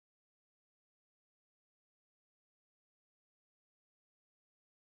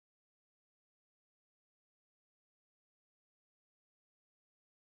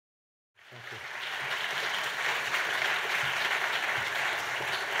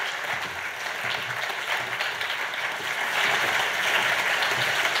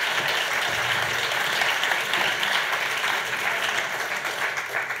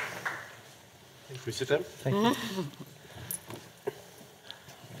sit down. Thank you.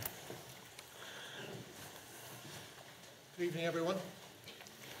 Good evening, everyone.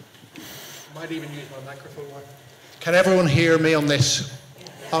 I might even use my microphone. Can everyone hear me on this?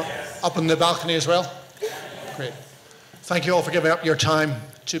 Up on the balcony as well? Great. Thank you all for giving up your time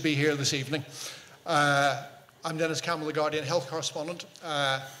to be here this evening. I'm Denis Campbell, the Guardian health correspondent.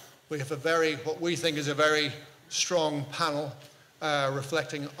 We have what we think is a very strong panel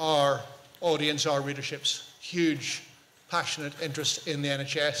reflecting our audience, our readership's huge, passionate interest in the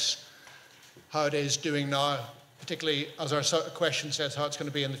NHS, how it is doing now, particularly as our question says, how it's going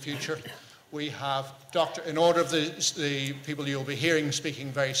to be in the future. We have in order of the people you'll be hearing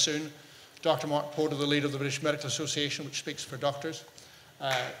speaking very soon, Dr. Mark Porter, the leader of the British Medical Association, which speaks for doctors.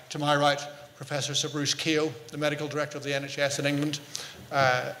 To my right, Professor Sir Bruce Keogh, the Medical Director of the NHS in England.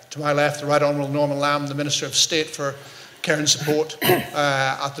 To my left, the Right Honourable Norman Lamb, the Minister of State for Care and Support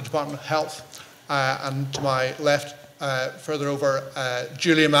at the Department of Health. And to my left, further over,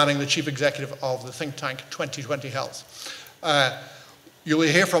 Julia Manning, the Chief Executive of the think tank 2020 Health. You will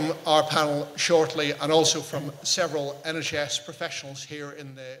hear from our panel shortly and also from several NHS professionals here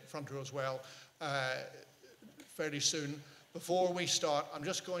in the front row as well fairly soon. Before we start, I'm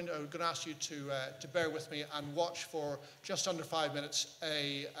going to ask you to bear with me and watch for just under 5 minutes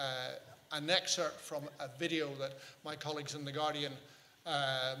an excerpt from a video that my colleagues in the Guardian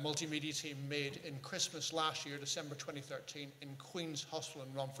multimedia team made in Christmas last year, December 2013, in Queen's Hospital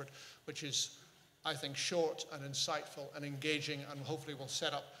in Romford, which is, I think, short and insightful and engaging, and hopefully will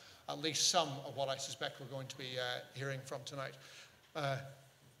set up at least some of what I suspect we're going to be hearing from tonight.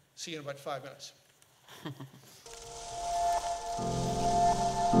 See you in about 5 minutes.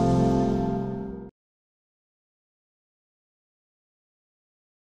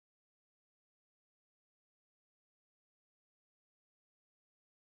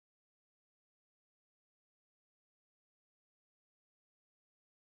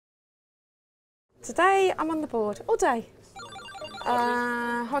 Today I'm on the board all day.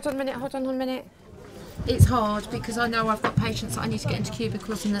 Hold on a minute. It's hard because I know I've got patients that I need to get into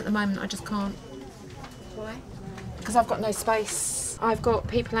cubicles and at the moment I just can't. Why? Because I've got no space. I've got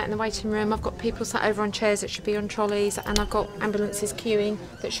people out in the waiting room, I've got people sat over on chairs that should be on trolleys, and I've got ambulances queuing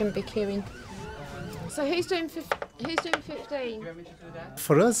that shouldn't be queuing. So who's doing 15?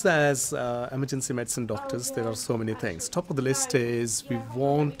 For us as emergency medicine doctors, there are so many things. Top of the list is we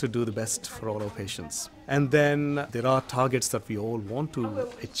want to do the best for all our patients. And then there are targets that we all want to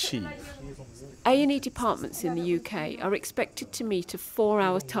achieve. A&E departments in the UK are expected to meet a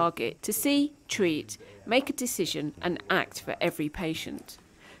 4-hour target to see, treat, make a decision and act for every patient.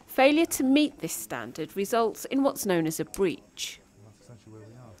 Failure to meet this standard results in what's known as a breach.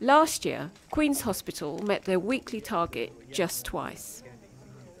 Last year, Queen's Hospital met their weekly target just twice.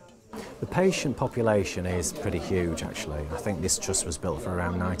 The patient population is pretty huge, actually. I think this trust was built for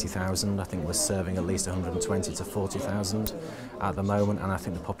around 90,000. I think we're serving at least 120 to 40,000 at the moment, and I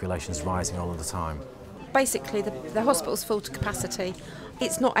think the population is rising all of the time. Basically, the hospital's full to capacity.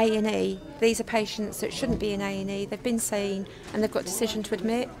 It's not A&E. These are patients that shouldn't be in A&E. They've been seen and they've got a decision to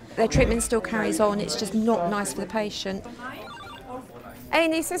admit. Their treatment still carries on. It's just not nice for the patient.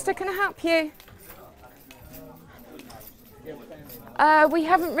 A&E sister, can I help you? We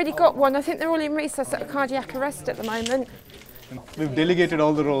haven't really got one. I think they're all in recess at a cardiac arrest at the moment. We've delegated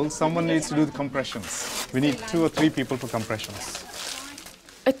all the roles. Someone needs to do the compressions. We need 2 or 3 people for compressions.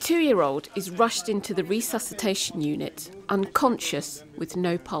 A 2-year-old is rushed into the resuscitation unit, unconscious with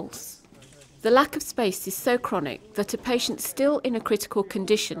no pulse. The lack of space is so chronic that a patient still in a critical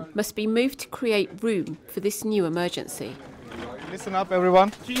condition must be moved to create room for this new emergency. Listen up,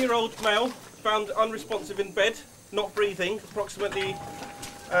 everyone. 2-year-old male found unresponsive in bed, not breathing, approximately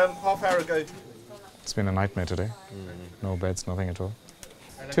half hour ago. It's been a nightmare today. No beds, nothing at all.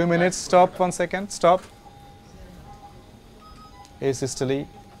 2 minutes, stop, 1 second, stop. Asystole.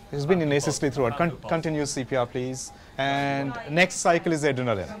 It's been in asystole throughout. Continuous CPR, please. And next cycle is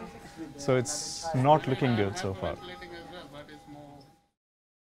adrenaline. So it's not looking good so far.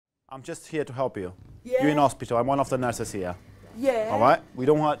 I'm just here to help you. Yeah. You're in hospital. I'm one of the nurses here. Yeah. All right? We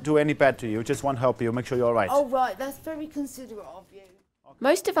don't want to do any bad to you. Just want to help you, make sure you're all right. Oh, right. That's very considerate of you.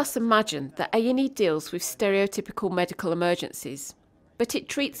 Most of us imagine that A&E deals with stereotypical medical emergencies, but it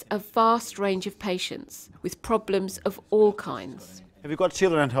treats a vast range of patients with problems of all kinds. Have you got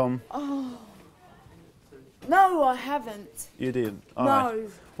children at home? Oh. No, I haven't. You did? All no. Right.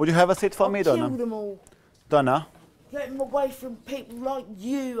 Would you have a seat for me, Donna? I'll kill them all. Donna, Get him away from people like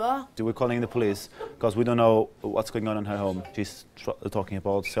you, huh? We're calling the police because we don't know what's going on in her home. She's talking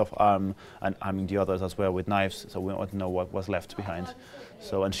about self-harm and harming the others as well with knives, so we don't know what was left behind.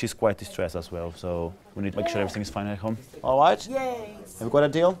 So, and she's quite distressed as well, so we need to make sure everything is fine at home. All right? Yes. Have we got a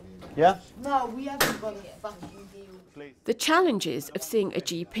deal? Yeah? No, we haven't got a fucking deal. The challenges of seeing a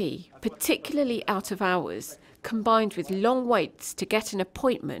GP, particularly out of hours, combined with long waits to get an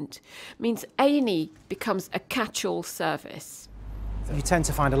appointment, means A&E becomes a catch-all service. You tend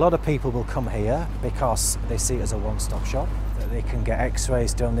to find a lot of people will come here because they see it as a one-stop shop. They can get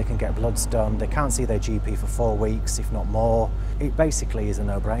x-rays done, they can get bloods done, they can't see their GP for 4 weeks, if not more. It basically is a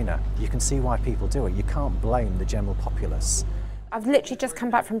no-brainer. You can see why people do it. You can't blame the general populace. I've literally just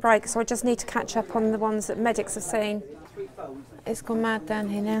come back from break, so I just need to catch up on the ones that medics have seen. It's gone mad down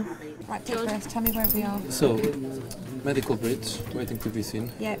here now. Right, Chris, tell me where we are. So, medical bridge, waiting to be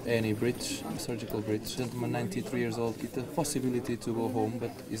seen. Yep. A&E bridge, surgical bridge. Gentleman 93 years old, with the possibility to go home,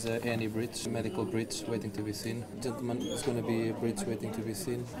 but is a A&E bridge, medical bridge, waiting to be seen. Gentleman is going to be a bridge, waiting to be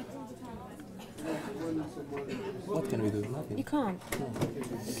seen. What can we do? Nothing. You can't. No.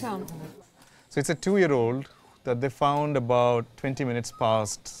 You can't. So it's a 2-year-old that they found about 20 minutes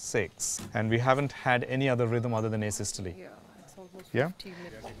past 6, and we haven't had any other rhythm other than asystole. Yeah?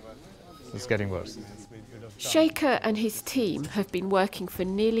 It's getting worse. Shaker and his team have been working for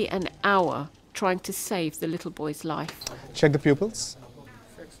nearly an hour trying to save the little boy's life. Check the pupils.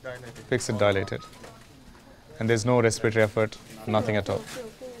 Fixed dilated. And there's no respiratory effort, nothing at all.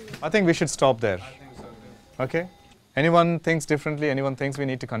 I think we should stop there. Okay? Anyone thinks differently? Anyone thinks we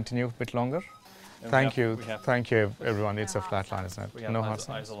need to continue a bit longer? Thank you, everyone. It's a flat line, isn't it? No hard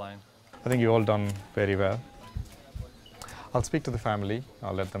signs. I think you've all done very well. I'll speak to the family.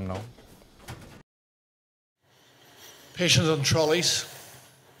 I'll let them know. Patients on trolleys,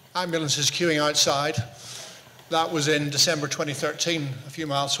 ambulances queuing outside. That was in December 2013, a few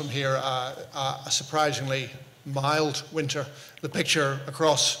miles from here, a surprisingly mild winter. The picture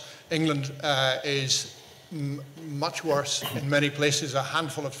across England is much worse in many places. A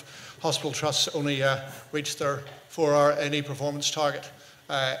handful of hospital trusts only reached their 4-hour A&E performance target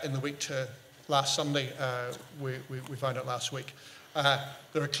in the week to last Sunday. We found out last week.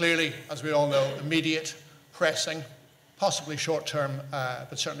 There are clearly, as we all know, immediate, pressing, possibly short-term,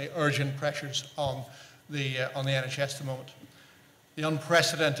 but certainly urgent pressures on the NHS at the moment. The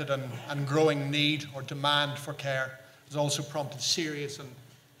unprecedented and growing need or demand for care has also prompted serious and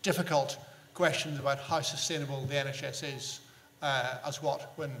difficult questions about how sustainable the NHS is.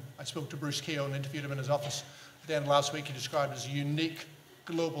 When I spoke to Bruce Keogh and interviewed him in his office at the end of last week, he described it as a unique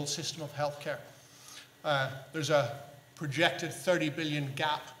global system of healthcare. There's a projected 30 billion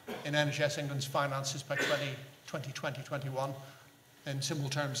gap in NHS England's finances by 2020-21. In simple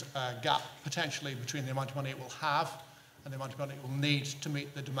terms, a gap potentially between the amount of money it will have and the amount of money it will need to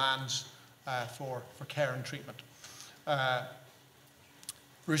meet the demands for care and treatment.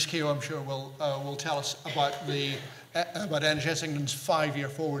 Bruce Keogh, I'm sure, will tell us about about NHS England's 5-year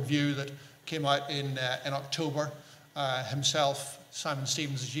forward view that came out in October. Himself, Simon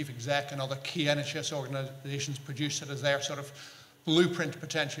Stevens, the chief exec, and other key NHS organisations produced it as their sort of blueprint,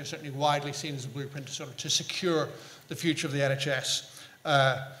 potentially, certainly widely seen as a blueprint to secure the future of the NHS.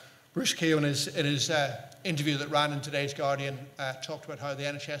 Bruce Keogh, in his interview that ran in today's Guardian, talked about how the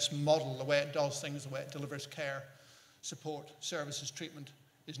NHS model, the way it does things, the way it delivers care, support, services, treatment,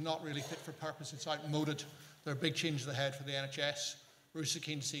 is not really fit for purpose. It's outmoded. There are big changes ahead for the NHS. Bruce is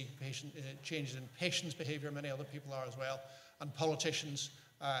keen to see changes in patients' behaviour, many other people are as well, and politicians.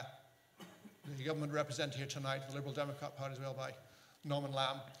 The government represented here tonight, the Liberal Democrat Party as well, by Norman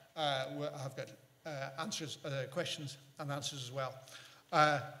Lamb, have got questions and answers as well.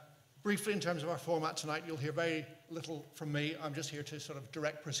 Briefly, in terms of our format tonight, you'll hear very little from me. I'm just here to sort of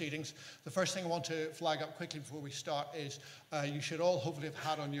direct proceedings. The first thing I want to flag up quickly before we start is you should all hopefully have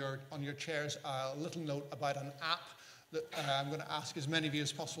had on your chairs a little note about an app that I'm going to ask as many of you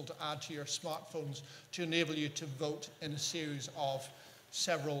as possible to add to your smartphones to enable you to vote in a series of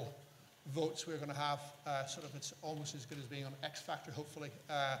several votes we're going to have. It's almost as good as being on X Factor, hopefully,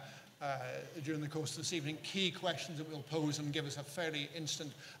 during the course of this evening. Key questions that we'll pose and give us a fairly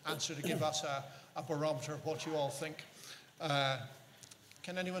instant answer to give us a barometer of what you all think.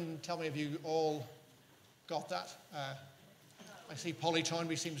 Can anyone tell me if you all got that? I see Polly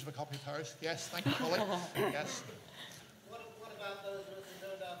Toynbee seems to have a copy of hers. Yes, thank you, Polly. Yes. What about those of us who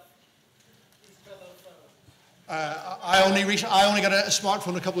don't have these fellow phones? I only got a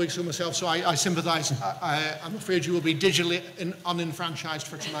smartphone a couple of weeks ago myself, so I sympathise. I'm afraid you will be digitally uninfranchised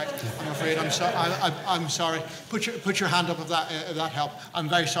for tonight. I'm afraid. I'm sorry. Put your hand up if that helped. I'm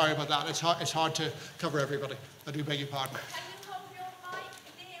very sorry about that. It's hard to cover everybody. I do beg your pardon. Can you hold your mic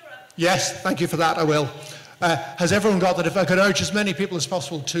nearer? Yes, thank you for that, I will. Has everyone got that? If I could urge as many people as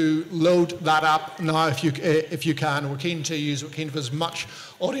possible to load that app now if you can. We're keen to use it, we're keen for as much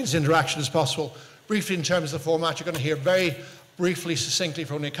audience interaction as possible. Briefly in terms of the format, you're going to hear very briefly, succinctly,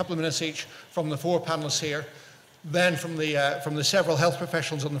 for only a couple of minutes each, from the 4 panellists here, then from the several health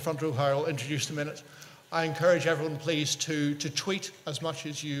professionals on the front row who I'll introduce in a minute. I encourage everyone, please, to tweet as much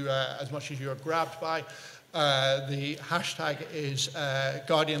as you are grabbed by. The hashtag is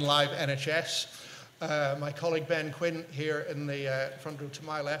Guardian Live NHS. My colleague Ben Quinn here in the front row to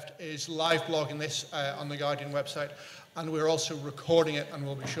my left is live blogging this on the Guardian website, and we're also recording it, and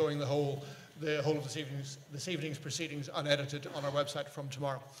we'll be showing the whole of this evening's proceedings unedited on our website from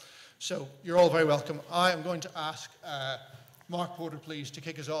tomorrow. So you're all very welcome. I am going to ask Mark Porter, please, to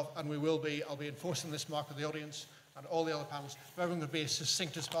kick us off, and I'll be enforcing this mark of the audience and all the other panels. Everyone could be as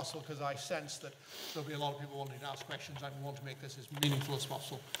succinct as possible, because I sense that there'll be a lot of people wanting to ask questions, and we want to make this as meaningful as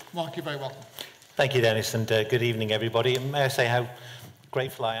possible. Mark, you're very welcome. Thank you, Dennis, and good evening, everybody. And may I say how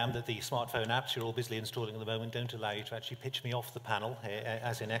grateful I am that the smartphone apps you're all busily installing at the moment don't allow you to actually pitch me off the panel,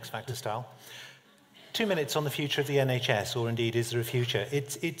 as in X Factor style. 2 minutes on the future of the NHS, or indeed is there a future?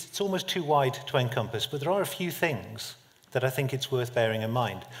 It's almost too wide to encompass, but there are a few things that I think it's worth bearing in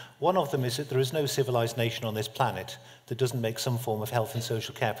mind. One of them is that there is no civilized nation on this planet that doesn't make some form of health and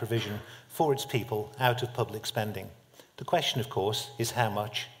social care provision for its people out of public spending. The question, of course, is how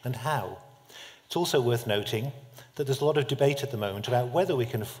much and how. It's also worth noting that there's a lot of debate at the moment about whether we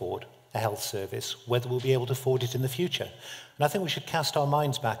can afford a health service, whether we'll be able to afford it in the future. And I think we should cast our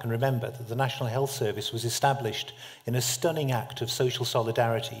minds back and remember that the National Health Service was established in a stunning act of social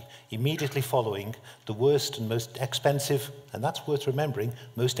solidarity immediately following the worst and most expensive, and that's worth remembering,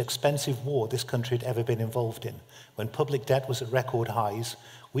 most expensive war this country had ever been involved in. When public debt was at record highs,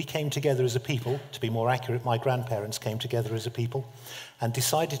 we came together as a people, to be more accurate, my grandparents came together as a people, and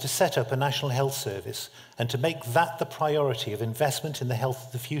decided to set up a National Health Service and to make that the priority of investment in the health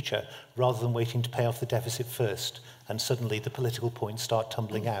of the future rather than waiting to pay off the deficit first. And suddenly the political points start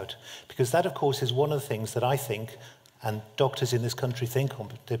tumbling out. Because that, of course, is one of the things that I think, and doctors in this country think,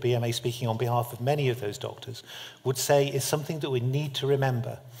 the BMA speaking on behalf of many of those doctors, would say is something that we need to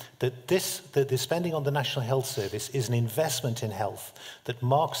remember, that the spending on the National Health Service is an investment in health that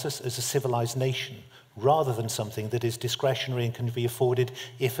marks us as a civilized nation, rather than something that is discretionary and can be afforded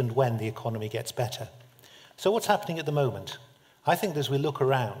if and when the economy gets better. So what's happening at the moment? I think as we look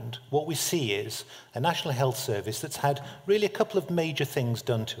around, what we see is a National Health Service that's had really a couple of major things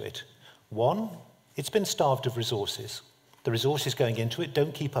done to it. One, it's been starved of resources. The resources going into it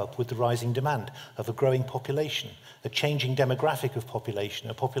don't keep up with the rising demand of a growing population, a changing demographic of population,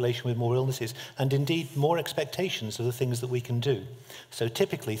 a population with more illnesses, and indeed more expectations of the things that we can do. So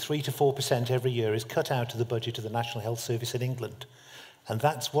typically 3 to 4% every year is cut out of the budget of the National Health Service in England. And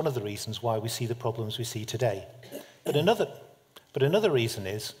that's one of the reasons why we see the problems we see today. But another reason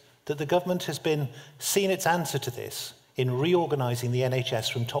is that the government has seen its answer to this in reorganising the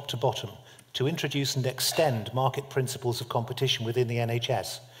NHS from top to bottom to introduce and extend market principles of competition within the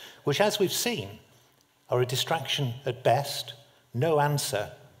NHS, which, as we've seen, are a distraction at best, no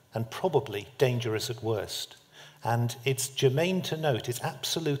answer, and probably dangerous at worst. And it's germane to note, it's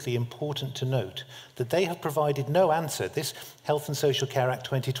absolutely important to note, that they have provided no answer. This Health and Social Care Act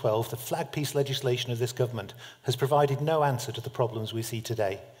 2012, the flag piece legislation of this government, has provided no answer to the problems we see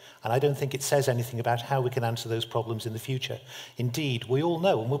today. And I don't think it says anything about how we can answer those problems in the future. Indeed, we all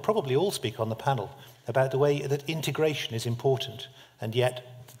know, and we'll probably all speak on the panel, about the way that integration is important, and yet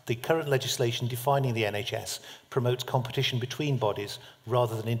the current legislation defining the NHS promotes competition between bodies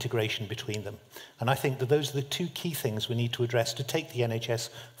rather than integration between them. And I think that those are the two key things we need to address to take the NHS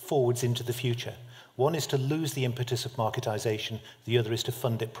forwards into the future. One is to lose the impetus of marketisation, the other is to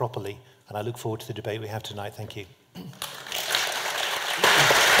fund it properly. And I look forward to the debate we have tonight. Thank you.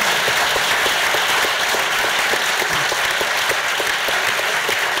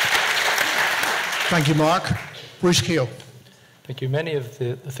 Thank you, Mark. Bruce Keogh. Thank you. Many of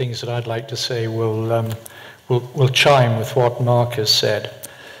the things that I'd like to say will chime with what Mark has said.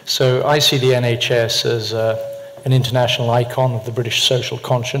 So I see the NHS as an international icon of the British social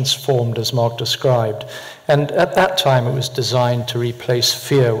conscience, formed as Mark described. And at that time, it was designed to replace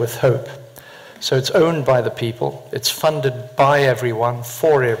fear with hope. So it's owned by the people, it's funded by everyone,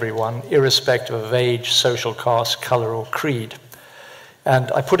 for everyone, irrespective of age, social caste, colour or creed.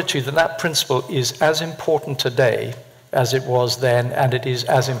 And I put it to you that that principle is as important today as it was then, and it is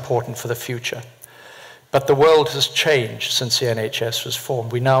as important for the future. But the world has changed since the NHS was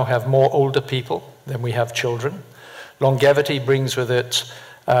formed. We now have more older people than we have children. Longevity brings with it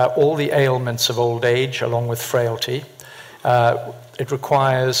all the ailments of old age along with frailty. It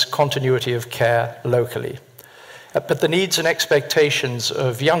requires continuity of care locally. But the needs and expectations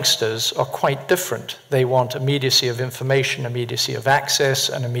of youngsters are quite different. They want immediacy of information, immediacy of access,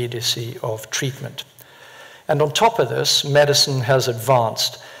 and immediacy of treatment. And on top of this, medicine has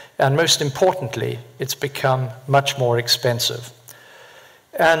advanced, and most importantly, it's become much more expensive.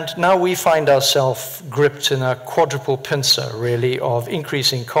 And now we find ourselves gripped in a quadruple pincer, really, of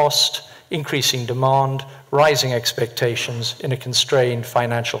increasing cost, increasing demand, rising expectations in a constrained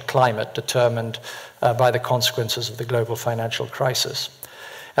financial climate determined by the consequences of the global financial crisis.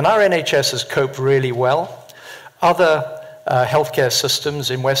 And our NHS has coped really well. Other healthcare systems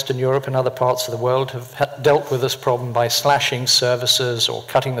in Western Europe and other parts of the world have dealt with this problem by slashing services or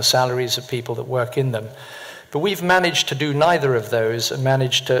cutting the salaries of people that work in them. But we've managed to do neither of those and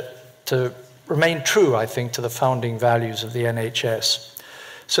managed to remain true, I think, to the founding values of the NHS.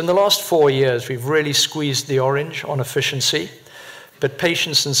 So in the last 4 years, we've really squeezed the orange on efficiency, but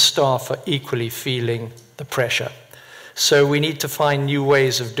patients and staff are equally feeling the pressure. So we need to find new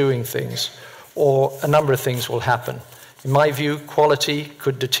ways of doing things, or a number of things will happen. In my view, quality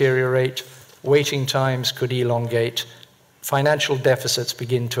could deteriorate, waiting times could elongate, financial deficits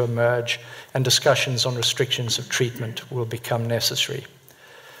begin to emerge, and discussions on restrictions of treatment will become necessary.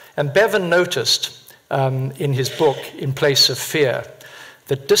 And Bevan noticed in his book, In Place of Fear,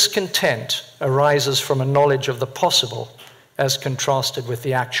 that discontent arises from a knowledge of the possible as contrasted with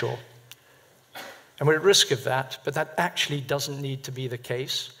the actual. And we're at risk of that, but that actually doesn't need to be the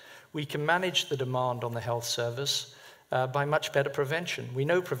case. We can manage the demand on the health service by much better prevention. We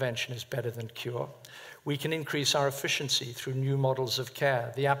know prevention is better than cure. We can increase our efficiency through new models of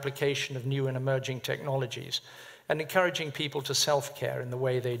care, the application of new and emerging technologies, and encouraging people to self-care in the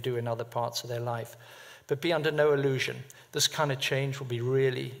way they do in other parts of their life. But be under no illusion, this kind of change will be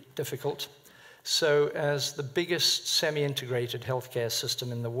really difficult. So as the biggest semi-integrated healthcare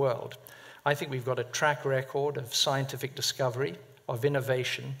system in the world, I think we've got a track record of scientific discovery, of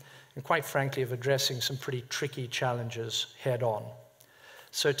innovation, and quite frankly, of addressing some pretty tricky challenges head on.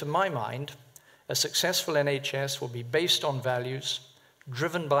 So to my mind, a successful NHS will be based on values,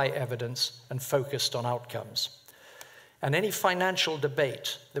 driven by evidence, and focused on outcomes. And any financial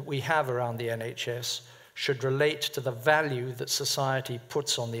debate that we have around the NHS should relate to the value that society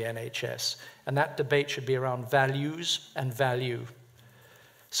puts on the NHS. And that debate should be around values and value.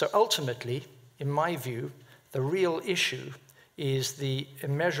 So ultimately, in my view, the real issue is the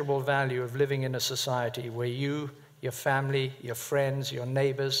immeasurable value of living in a society where you, your family, your friends, your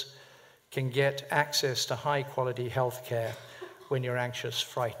neighbors can get access to high-quality health care when you're anxious,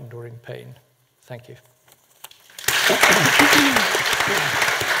 frightened, or in pain. Thank you.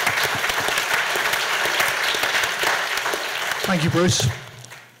 Thank you, Bruce.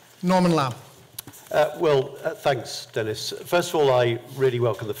 Norman Lamb. Thanks, Dennis. First of all, I really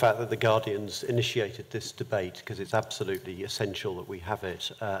welcome the fact that the Guardian's initiated this debate, because it's absolutely essential that we have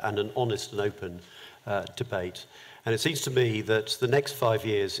it, and an honest and open debate. And it seems to me that the next 5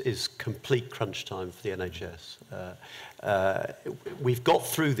 years is complete crunch time for the NHS. We've got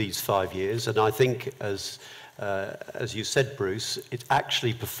through these 5 years, and I think, as you said, Bruce, it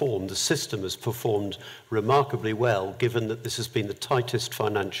actually performed, the system has performed remarkably well, given that this has been the tightest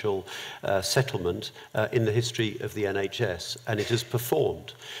financial settlement in the history of the NHS, and it has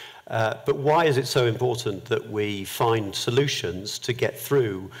performed. But why is it so important that we find solutions to get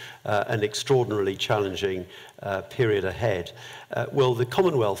through an extraordinarily challenging period ahead? Well, the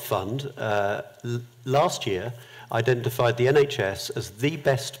Commonwealth Fund last year identified the NHS as the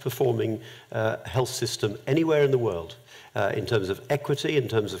best performing health system anywhere in the world in terms of equity, in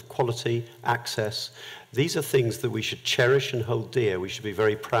terms of quality, access. These are things that we should cherish and hold dear. We should be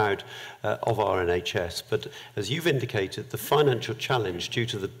very proud of our NHS. But as you've indicated, the financial challenge due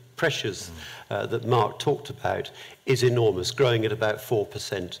to the pressures that Mark talked about is enormous, growing at about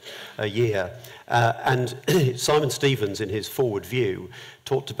 4% a year. And Simon Stevens, in his forward view,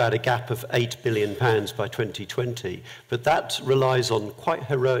 talked about a gap of £8 billion by 2020, but that relies on quite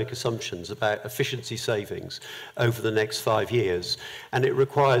heroic assumptions about efficiency savings over the next 5 years, and it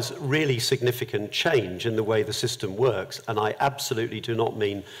requires really significant change in the way the system works, and I absolutely do not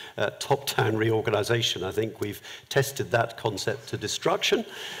mean top-down reorganisation. I think we've tested that concept to destruction,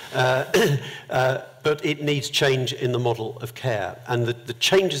 but it needs change in the model of care, and the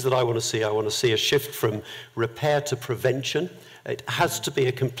changes that I want to see a shift from repair to prevention. It has to be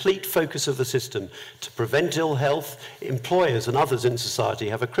a complete focus of the system to prevent ill health. Employers and others in society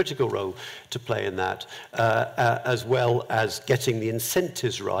have a critical role to play in that, as well as getting the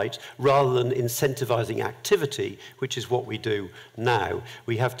incentives right, rather than incentivising activity, which is what we do now.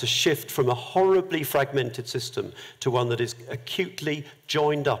 We have to shift from a horribly fragmented system to one that is acutely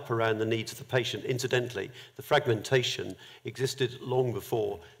joined up around the needs of the patient. Incidentally, the fragmentation existed long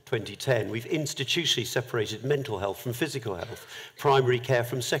before 2010. We've institutionally separated mental health from physical health, primary care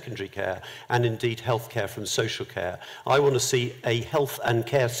from secondary care, and indeed healthcare from social care. I want to see a health and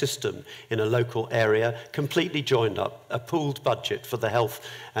care system in a local area completely joined up, a pooled budget for the health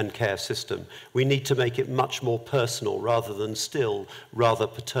and care system. We need to make it much more personal rather than still rather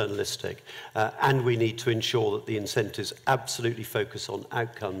paternalistic. And we need to ensure that the incentives absolutely focus on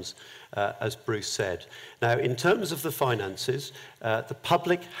outcomes, as Bruce said. Now, in terms of the finances, the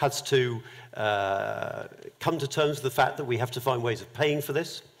public has to come to terms with the fact that we have to find ways of paying for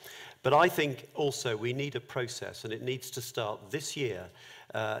this. But I think also we need a process, and it needs to start this year,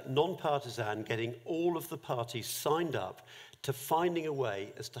 non-partisan, getting all of the parties signed up to finding a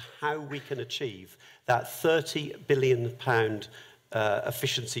way as to how we can achieve that £30 billion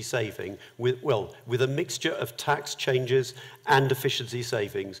efficiency saving with a mixture of tax changes and efficiency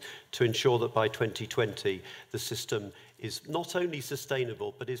savings to ensure that by 2020 the system is not only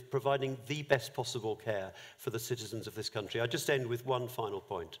sustainable but is providing the best possible care for the citizens of this country. I just end with one final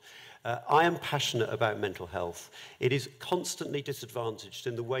point. I am passionate about mental health. It is constantly disadvantaged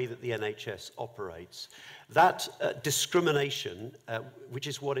in the way that the NHS operates. That discrimination, which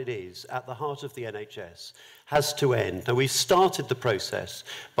is what it is, at the heart of the NHS, has to end. Now, we've started the process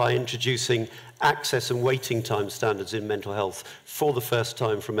by introducing access and waiting time standards in mental health for the first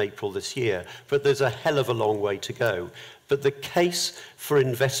time from April this year, but there's a hell of a long way to go. But the case for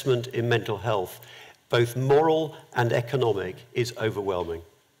investment in mental health, both moral and economic, is overwhelming.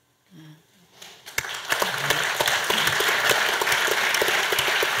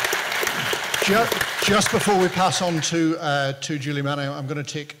 Just before we pass on to Julie Manning, I'm going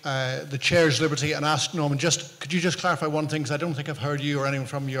to take the chair's liberty and ask Norman, could you just clarify one thing, because I don't think I've heard you or anyone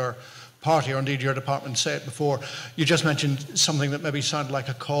from your party or indeed your department say it before. You just mentioned something that maybe sounded like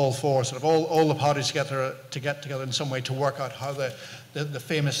a call for sort of all the parties to get together in some way to work out how the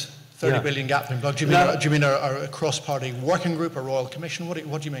famous 30 billion gap being plugged. Do you mean a cross-party working group, a royal commission? What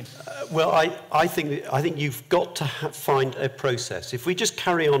do you mean? Well, I think you've got to find a process. If we just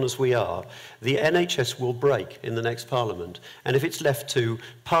carry on as we are, the NHS will break in the next Parliament. And if it's left to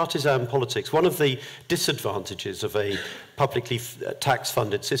partisan politics, one of the disadvantages of a publicly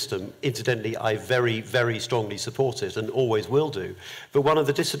tax-funded system, incidentally, I very, very strongly support it and always will do. But one of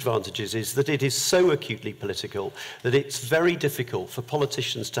the disadvantages is that it is so acutely political that it's very difficult for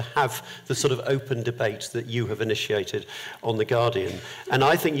politicians to have the sort of open debate that you have initiated on The Guardian. And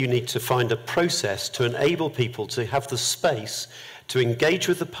I think you need to find a process to enable people to have the space to engage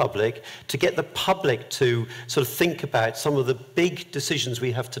with the public, to get the public to sort of think about some of the big decisions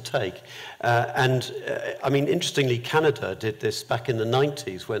we have to take. I mean, interestingly, Canada did this back in the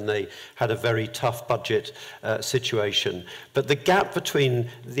 90s when they had a very tough budget situation. But the gap between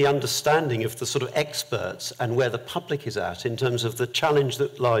the understanding of the sort of experts and where the public is at in terms of the challenge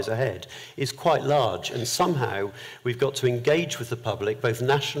that lies ahead is quite large. And somehow we've got to engage with the public, both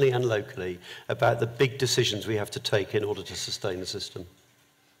nationally and locally, about the big decisions we have to take in order to sustain the system.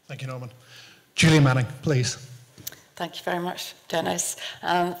 Thank you, Norman. Julie Manning, please. Thank you very much, Dennis.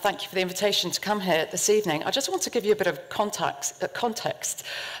 Thank you for the invitation to come here this evening. I just want to give you a bit of context.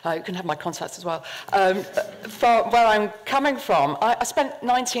 You can have my contacts as well. For where I'm coming from, I spent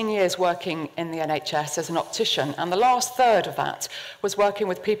 19 years working in the NHS as an optician, and the last third of that was working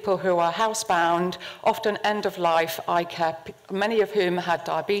with people who are housebound, often end-of-life eye care, many of whom had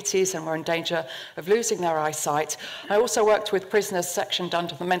diabetes and were in danger of losing their eyesight. I also worked with prisoners sectioned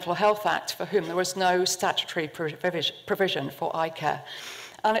under the Mental Health Act for whom there was no statutory provision for eye care.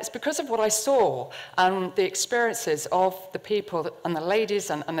 And it's because of what I saw and the experiences of the people and the ladies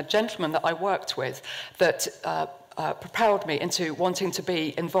and the gentlemen that I worked with that propelled me into wanting to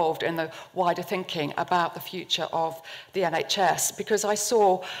be involved in the wider thinking about the future of the NHS, because I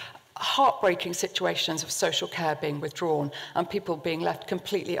saw heartbreaking situations of social care being withdrawn and people being left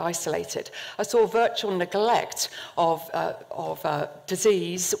completely isolated. I saw virtual neglect of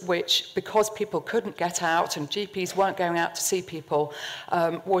disease, which, because people couldn't get out and GPs weren't going out to see people,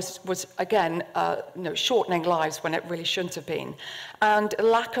 was again shortening lives when it really shouldn't have been. And a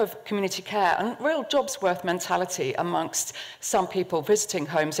lack of community care and real jobs worth mentality amongst some people visiting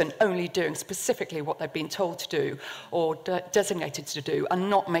homes and only doing specifically what they've been told to do or designated to do and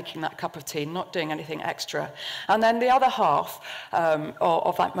not making that that cup of tea, not doing anything extra. And then the other half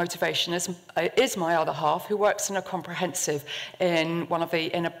of that motivation is my other half, who works in a comprehensive in one of the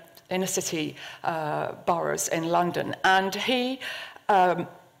inner city boroughs in London. And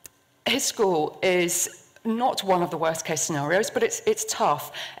his school is not one of the worst case scenarios, but it's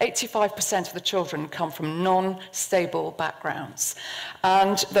tough. 85% of the children come from non-stable backgrounds.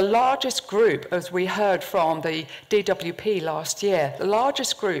 And the largest group, as we heard from the DWP last year, the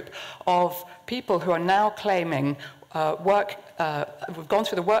largest group of people who are now claiming we've gone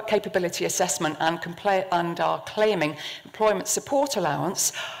through the work capability assessment and are claiming employment support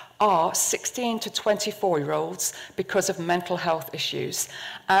allowance are 16 to 24-year-olds because of mental health issues.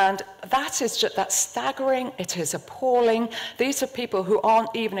 And that's staggering, it is appalling. These are people who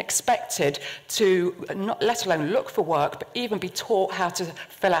aren't even expected to, let alone look for work, but even be taught how to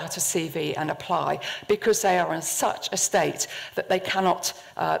fill out a CV and apply, because they are in such a state that they cannot,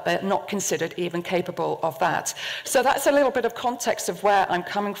 they're not considered even capable of that. So that's a little bit of context of where I'm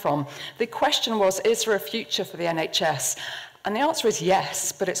coming from. The question was, is there a future for the NHS? And the answer is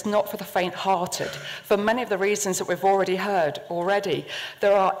yes, but it's not for the faint-hearted. For many of the reasons that we've already heard already,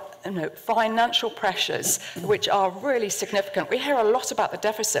 there are financial pressures which are really significant. We hear a lot about the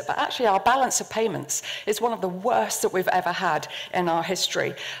deficit, but actually our balance of payments is one of the worst that we've ever had in our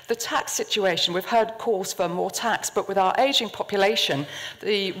history. The tax situation, we've heard calls for more tax, but with our ageing population,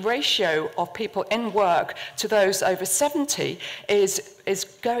 the ratio of people in work to those over 70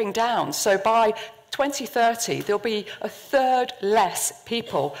 is going down. So by 2030, there'll be a third less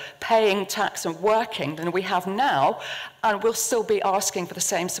people paying tax and working than we have now, and we'll still be asking for the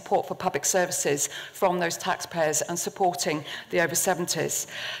same support for public services from those taxpayers and supporting the over 70s.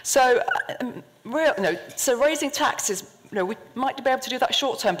 So, so raising taxes, we might be able to do that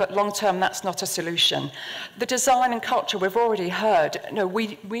short term, but long term, that's not a solution. The design and culture, we've already heard,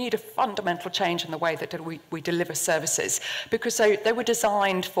 we need a fundamental change in the way that we deliver services, because they were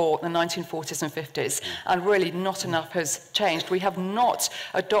designed for the 1940s and 50s, and really not enough has changed. We have not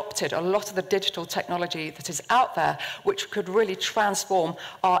adopted a lot of the digital technology that is out there, which could really transform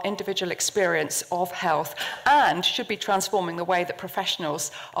our individual experience of health, and should be transforming the way that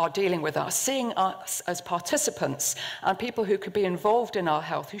professionals are dealing with us, seeing us as participants and people who could be involved in our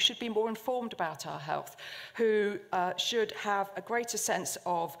health, who should be more informed about our health, who should have a greater sense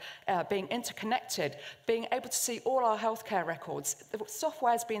of being interconnected, being able to see all our healthcare records. The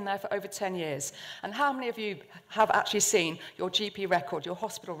software's been there for over 10 years. And how many of you have actually seen your GP record, your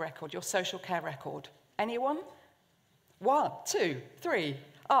hospital record, your social care record? Anyone? 1, 2, 3.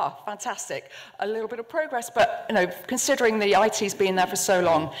 Ah, fantastic. A little bit of progress, but considering the IT's been there for so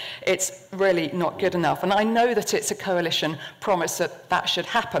long, it's really not good enough. And I know that it's a coalition promise that that should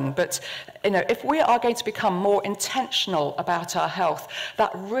happen, but if we are going to become more intentional about our health,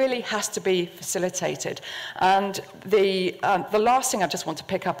 that really has to be facilitated. And the last thing I just want to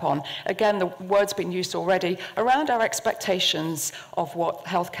pick up on, again, the word's been used already, around our expectations of what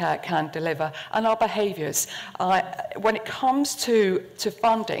healthcare can deliver and our behaviours. When it comes to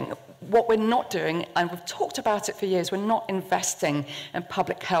funding, what we're not doing, and we've talked about it for years, we're not investing in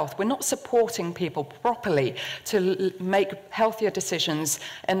public health. We're not supporting people properly to make healthier decisions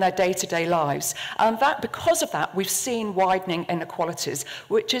in their day-to-day lives. And because of that, we've seen widening inequalities,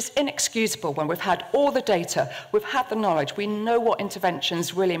 which is inexcusable when we've had all the data, we've had the knowledge, we know what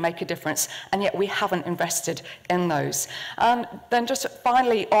interventions really make a difference, and yet we haven't invested in those. And then just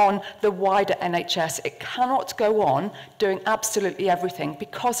finally on the wider NHS, it cannot go on doing absolutely everything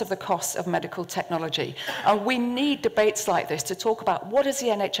because of the costs of medical technology. And we need debates like this to talk about what is the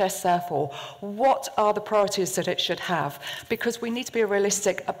NHS there for, what are the priorities that it should have, because we need to be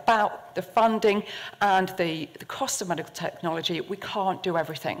realistic about the funding and the cost of medical technology. We can't do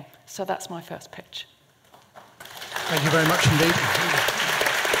everything. So that's my first pitch. Thank you very much indeed.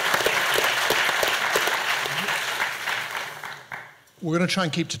 We're going to try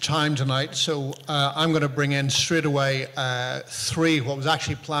and keep to time tonight, so I'm going to bring in straight away 3, what was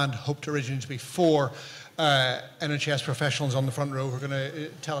actually planned, hoped originally to be 4 NHS professionals on the front row who are going to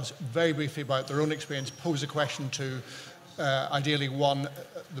tell us very briefly about their own experience, pose a question to ideally one,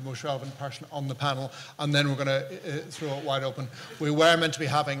 the most relevant person on the panel, and then we're going to throw it wide open. We were meant to be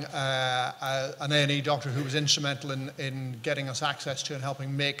having an A&E doctor who was instrumental in getting us access to and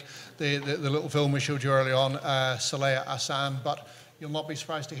helping make the little film we showed you earlier on, Saleha Hassan, but you'll not be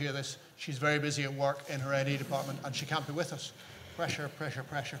surprised to hear this. She's very busy at work in her A&E department and she can't be with us. Pressure, pressure,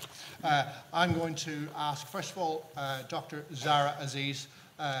 pressure. I'm going to ask, first of all, Dr. Zara Aziz,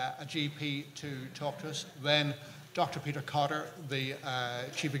 a GP, to talk to us. Then Dr. Peter Cotter, the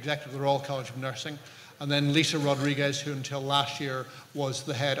Chief Executive of the Royal College of Nursing, and then Lisa Rodriguez, who until last year was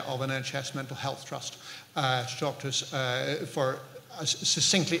the head of an NHS Mental Health Trust, to talk to us for as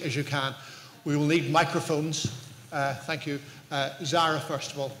succinctly as you can. We will need microphones. Thank you. Zara,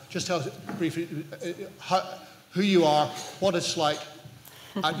 first of all, just tell us briefly who you are, what it's like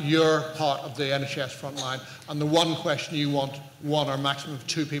at your part of the NHS frontline, and the one question you want one or maximum of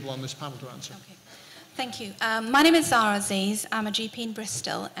two people on this panel to answer. Okay. Thank you. My name is Zara Aziz. I'm a GP in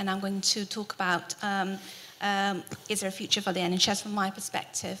Bristol, and I'm going to talk about is there a future for the NHS from my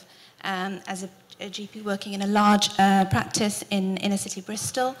perspective as a GP working in a large practice in inner city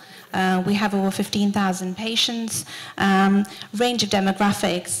Bristol. We have over 15,000 patients, range of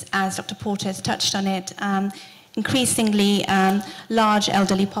demographics, as Dr. Porter has touched on it, increasingly large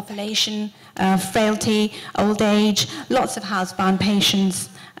elderly population, frailty, old age, lots of housebound patients.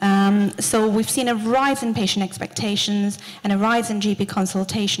 So we've seen a rise in patient expectations and a rise in GP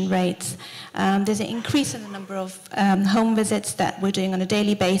consultation rates. There's an increase in the number of home visits that we're doing on a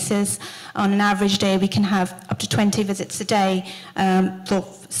daily basis. On an average day, we can have up to 20 visits a day for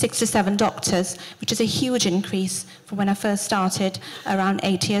 6 to 7 doctors, which is a huge increase from when I first started around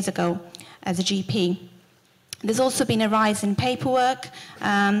 8 years ago as a GP. There's also been a rise in paperwork.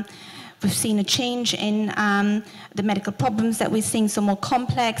 We've seen a change in the medical problems that we're seeing, so more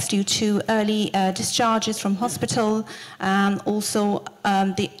complex due to early discharges from hospital. Also,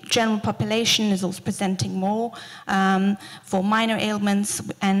 the general population is also presenting more for minor ailments,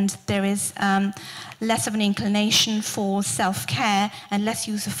 and there is less of an inclination for self-care and less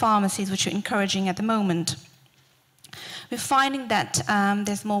use of pharmacies, which we're encouraging at the moment. We're finding that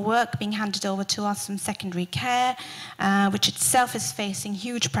there's more work being handed over to us from secondary care, which itself is facing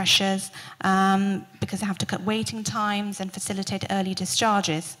huge pressures because they have to cut waiting times and facilitate early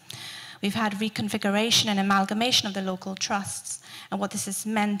discharges. We've had reconfiguration and amalgamation of the local trusts, and what this has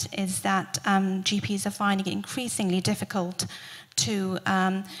meant is that GPs are finding it increasingly difficult to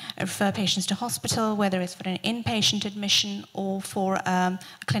refer patients to hospital, whether it's for an inpatient admission or for a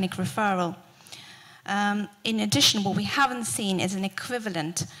clinic referral. In addition, what we haven't seen is an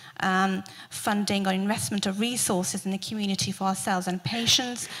equivalent funding or investment of resources in the community for ourselves and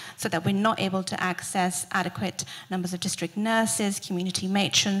patients, so that we're not able to access adequate numbers of district nurses, community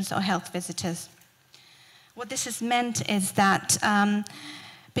matrons, or health visitors. What this has meant is that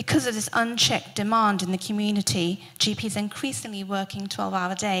because of this unchecked demand in the community, GPs are increasingly working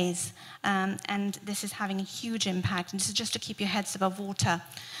 12-hour days, and this is having a huge impact. And this is just to keep your heads above water.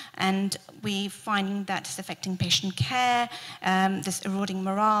 And we're finding that it's affecting patient care, there's eroding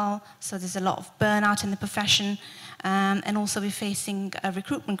morale, so there's a lot of burnout in the profession, and also we're facing a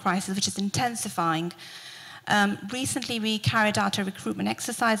recruitment crisis, which is intensifying. Recently, we carried out a recruitment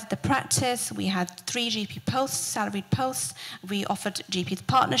exercise at the practice. We had 3 GP posts, salaried posts. We offered GP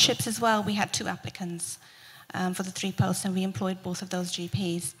partnerships as well. We had 2 applicants for the 3 posts, and we employed both of those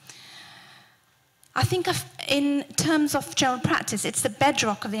GPs. I think in terms of general practice, it's the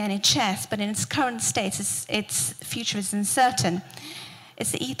bedrock of the NHS, but in its current state, its future is uncertain.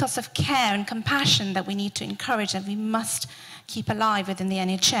 It's the ethos of care and compassion that we need to encourage and we must keep alive within the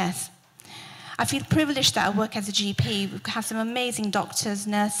NHS. I feel privileged that I work as a GP. We have some amazing doctors,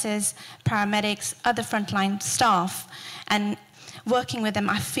 nurses, paramedics, other frontline staff, and working with them,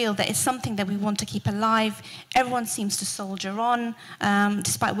 I feel that it's something that we want to keep alive. Everyone seems to soldier on,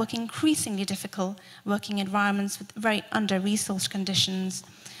 despite working increasingly difficult working environments with very under-resourced conditions.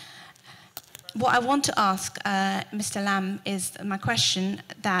 What I want to ask Mr. Lamb is my question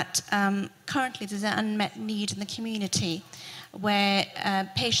that currently there's an unmet need in the community where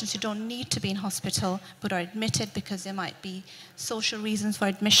patients who don't need to be in hospital but are admitted because there might be social reasons for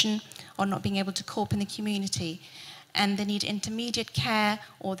admission or not being able to cope in the community, and they need intermediate care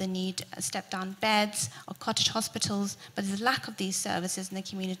or they need step-down beds or cottage hospitals, but there's a lack of these services in the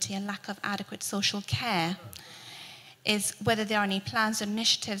community and lack of adequate social care, is whether there are any plans or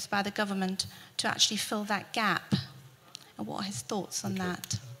initiatives by the government to actually fill that gap, and what are his thoughts on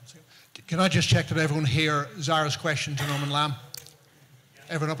that? Can I just check that everyone hear Zara's question to Norman Lamb?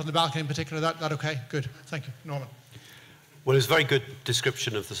 Everyone up on the balcony in particular, that okay? Good, thank you. Norman. Well, it's a very good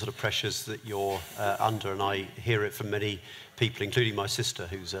description of the sort of pressures that you're under, and I hear it from many people, including my sister,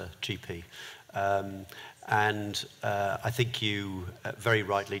 who's a GP. I think you very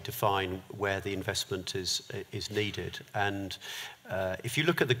rightly define where the investment is needed. And if you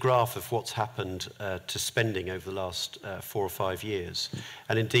look at the graph of what's happened to spending over the last 4 or 5 years,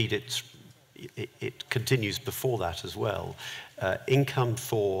 and indeed it continues before that as well, income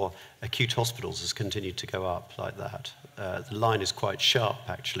for acute hospitals has continued to go up like that. The line is quite sharp,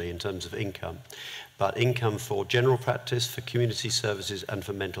 actually, in terms of income. but income for general practice, for community services and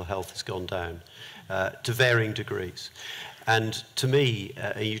for mental health has gone down to varying degrees. And to me,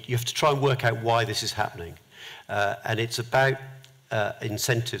 you have to try and work out why this is happening. And it's about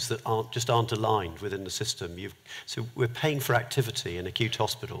incentives that aren't aligned within the system. So we're paying for activity in acute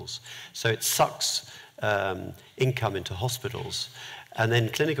hospitals, so it sucks income into hospitals, and then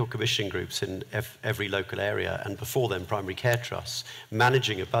clinical commissioning groups in every local area, and before them primary care trusts,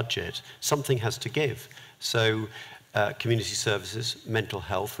 managing a budget, something has to give. So community services, mental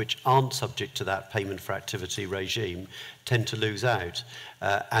health, which aren't subject to that payment for activity regime, tend to lose out.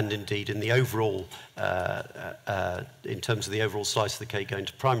 And indeed, in the overall, in terms of the overall slice of the cake going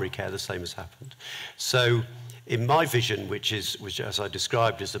to primary care, the same has happened. So in my vision, which as I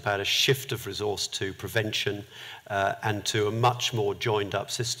described, is about a shift of resource to prevention and to a much more joined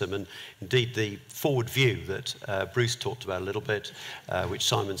up system. And indeed, the forward view that Bruce talked about a little bit, which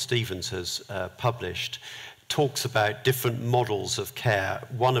Simon Stevens has published, talks about different models of care,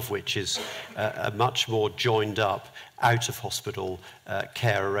 one of which is a much more joined up out of hospital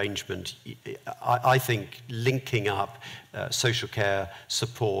care arrangement. I think linking up social care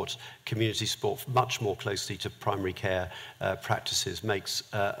support, community support much more closely to primary care practices makes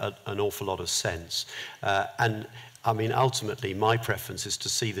an awful lot of sense. And I mean, ultimately, my preference is to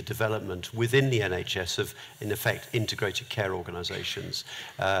see the development within the NHS of, in effect, integrated care organisations.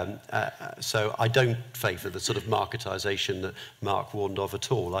 So I don't favour the sort of marketisation that Mark warned of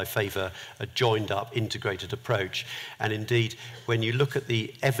at all. I favour a joined-up, integrated approach. And indeed, when you look at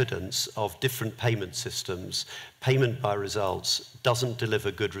the evidence of different payment systems, payment by results doesn't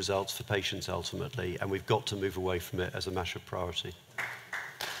deliver good results for patients ultimately, and we've got to move away from it as a matter of priority.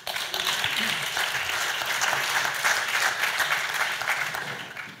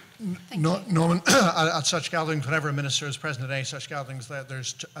 Norman, at such gatherings, whenever a minister is present at any such gatherings,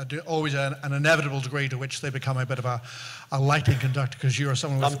 there's always an inevitable degree to which they become a bit of a lighting conductor, because you are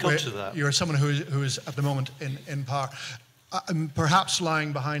someone who is at the moment in power. Perhaps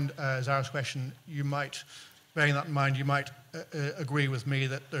lying behind Zara's question, you might, bearing that in mind, you might agree with me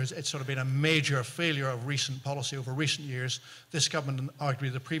that it's sort of been a major failure of recent policy over recent years, this government and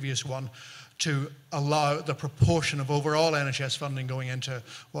arguably the previous one, to allow the proportion of overall NHS funding going into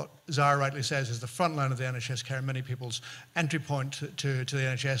what Zara rightly says is the front line of the NHS care, many people's entry point to the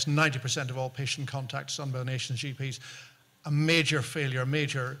NHS, 90% of all patient contacts done by the nation's GPs. A major failure, a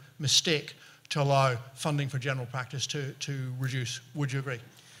major mistake to allow funding for general practice to reduce. Would you agree?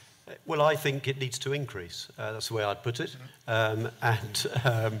 Well, I think it needs to increase. That's the way I'd put it. And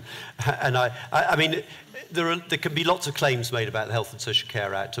I mean, there can be lots of claims made about the Health and Social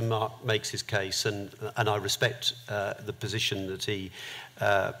Care Act, and Mark makes his case, and I respect the position that he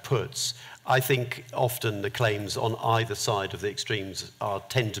puts. I think often the claims on either side of the extremes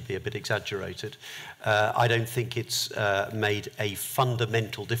tend to be a bit exaggerated. I don't think it's made a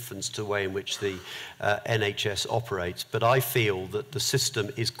fundamental difference to the way in which the NHS operates, but I feel that the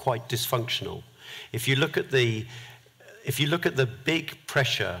system is quite dysfunctional. If you look at the big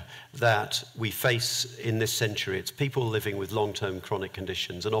pressure that we face in this century, it's people living with long-term chronic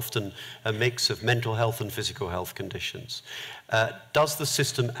conditions and often a mix of mental health and physical health conditions. Does the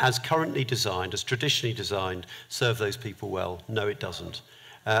system, as currently designed, as traditionally designed, serve those people well? No, it doesn't.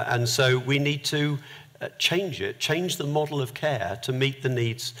 And so we need to change the model of care to meet the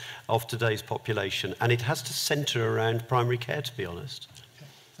needs of today's population. And it has to centre around primary care, to be honest. Okay.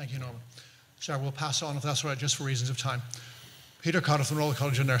 Thank you, Norman. Sarah, we'll pass on, if that's all right, just for reasons of time. Peter Carter from Royal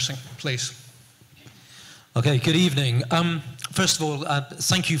College of Nursing, please. Okay, good evening. First of all,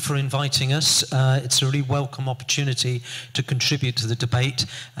 thank you for inviting us. It's a really welcome opportunity to contribute to the debate.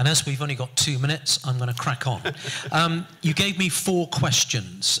 And as we've only got 2 minutes, I'm going to crack on. You gave me 4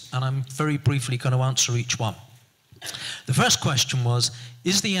 questions, and I'm very briefly going to answer each one. The first question was,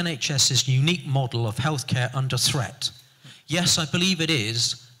 is the NHS's unique model of healthcare under threat? Yes, I believe it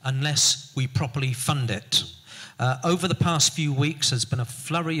is, unless we properly fund it. Over the past few weeks, there's been a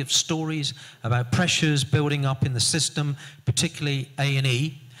flurry of stories about pressures building up in the system, particularly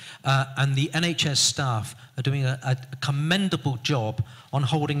A&E, and the NHS staff are doing a commendable job on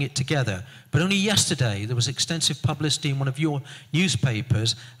holding it together. But only yesterday, there was extensive publicity in one of your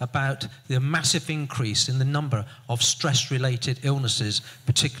newspapers about the massive increase in the number of stress-related illnesses,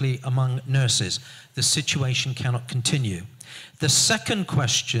 particularly among nurses. The situation cannot continue. The second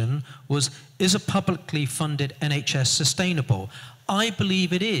question was, is a publicly funded NHS sustainable? I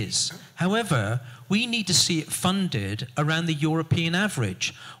believe it is. However, we need to see it funded around the European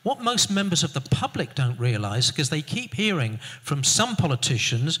average. What most members of the public don't realise, because they keep hearing from some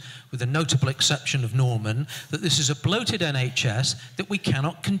politicians, with the notable exception of Norman, that this is a bloated NHS, that we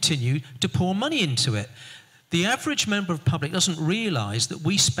cannot continue to pour money into it. The average member of the public doesn't realise that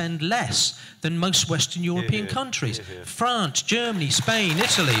we spend less than most Western European countries. France, Germany, Spain,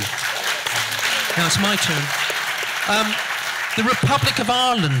 Italy. Now it's my turn. The Republic of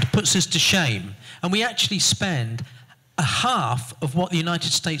Ireland puts us to shame, and we actually spend a half of what the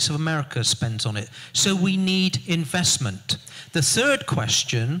United States of America spends on it. So we need investment. The third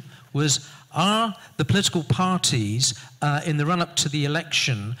question was, are the political parties in the run-up to the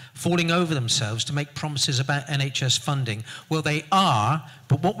election falling over themselves to make promises about NHS funding? Well, they are,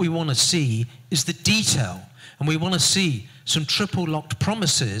 but what we want to see is the detail. And we want to see some triple-locked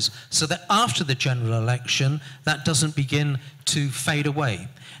promises so that after the general election, that doesn't begin to fade away.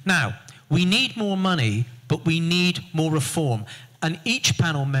 Now, we need more money, but we need more reform. And each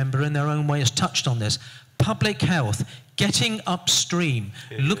panel member in their own way has touched on this. Public health, getting upstream,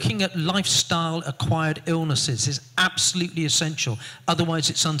 looking at lifestyle-acquired illnesses is absolutely essential. Otherwise,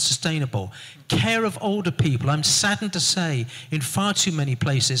 it's unsustainable. Care of older people, I'm saddened to say, in far too many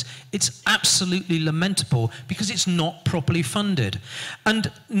places, it's absolutely lamentable because it's not properly funded.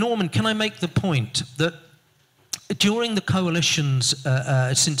 And Norman, can I make the point that during the coalitions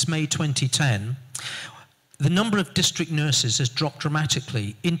since May 2010, the number of district nurses has dropped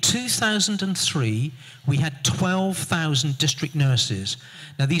dramatically. In 2003, we had 12,000 district nurses.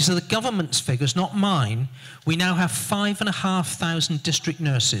 Now, these are the government's figures, not mine. We now have 5,500 district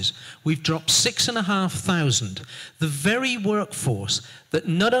nurses. We've dropped 6,500. The very workforce that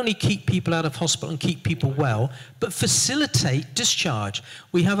not only keep people out of hospital and keep people well, but facilitate discharge.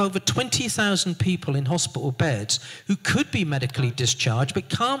 We have over 20,000 people in hospital beds who could be medically discharged, but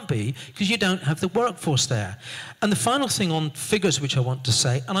can't be because you don't have the workforce there. And the final thing on figures which I want to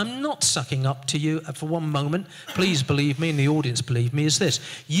say, and I'm not sucking up to you for one moment, please believe me, and the audience believe me, is this.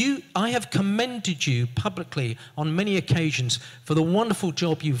 I have commended you publicly on many occasions for the wonderful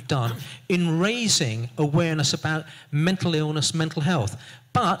job you've done in raising awareness about mental illness, mental health.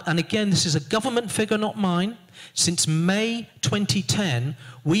 But, and again, this is a government figure, not mine, since May 2010,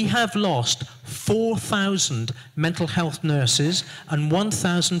 we have lost 4,000 mental health nurses and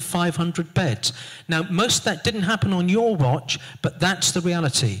 1,500 beds. Now, most of that didn't happen on your watch, but that's the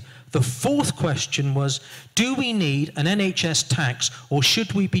reality. The fourth question was, do we need an NHS tax or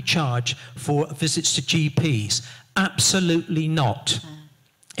should we be charged for visits to GPs? Absolutely not.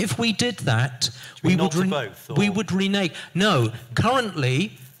 If we did that, we would renege. No,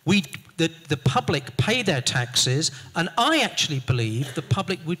 currently, the public pay their taxes, and I actually believe the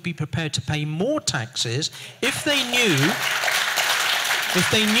public would be prepared to pay more taxes if they knew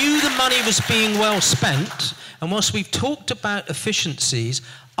the money was being well spent. And whilst we've talked about efficiencies,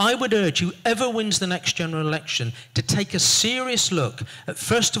 I would urge whoever wins the next general election to take a serious look at,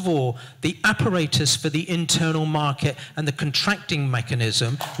 first of all, the apparatus for the internal market and the contracting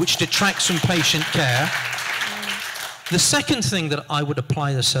mechanism, which detracts from patient care. The second thing that I would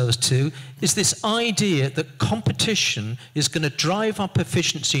apply ourselves to is this idea that competition is going to drive up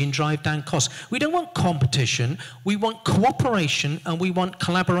efficiency and drive down costs. We don't want competition, we want cooperation and we want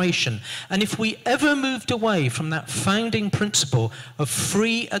collaboration. And if we ever moved away from that founding principle of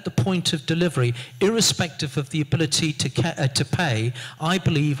free at the point of delivery, irrespective of the ability to pay, I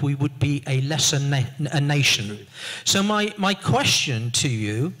believe we would be a lesser nation. So my question to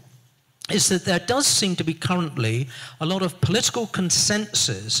you is that there does seem to be currently a lot of political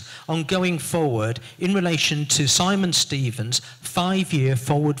consensus on going forward in relation to Simon Stevens' 5-year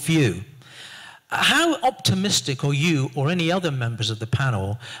forward view. How optimistic are you or any other members of the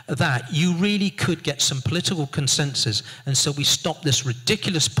panel that you really could get some political consensus and so we stop this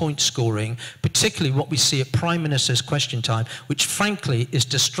ridiculous point scoring, particularly what we see at Prime Minister's Question Time, which frankly is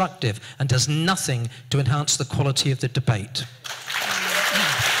destructive and does nothing to enhance the quality of the debate?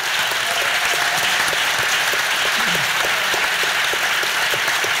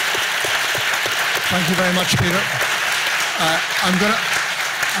 Thank you very much, Peter. I'm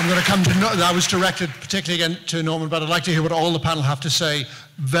going to come to, that was directed particularly again to Norman, but I'd like to hear what all the panel have to say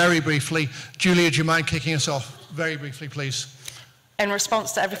very briefly. Julia, do you mind kicking us off? Very briefly, please. in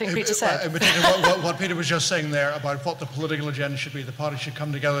response to everything Peter said. In particular, what Peter was just saying there about what the political agenda should be. The parties should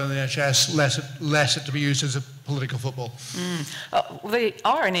come together in the NHS, less it to be used as a political football. The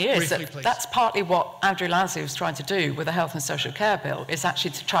irony is Briefly, that please. that's partly what Andrew Lansley was trying to do with the Health and Social Care Bill, is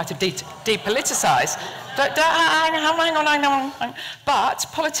actually to try to depoliticise. Hang on. But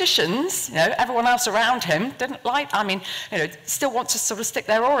politicians, you know, everyone else around him didn't like, still want to sort of stick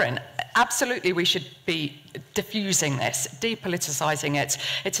their oar in. Absolutely, we should be diffusing this, depoliticising it.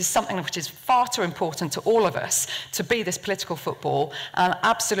 It is something which is far too important to all of us to be this political football. And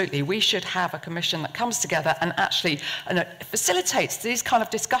absolutely, we should have a commission that comes together and actually facilitates these kind of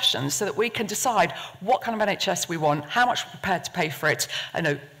discussions so that we can decide what kind of NHS we want, how much we're prepared to pay for it,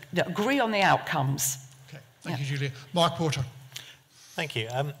 and agree on the outcomes. Okay, thank you, Julia. Mark Porter. Thank you.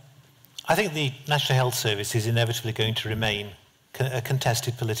 I think the National Health Service is inevitably going to remain a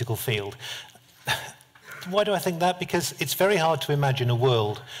contested political field. Why do I think that? Because it's very hard to imagine a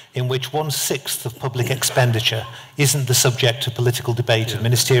world in which 1/6 of public expenditure isn't the subject of political debate, of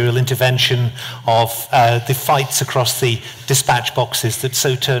ministerial intervention, of the fights across the dispatch boxes that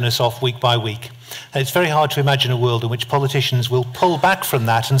so turn us off week by week. And it's very hard to imagine a world in which politicians will pull back from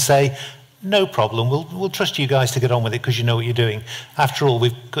that and say, no problem, we'll trust you guys to get on with it because you know what you're doing. After all,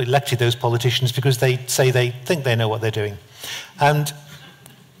 we've elected those politicians because they say they think they know what they're doing. And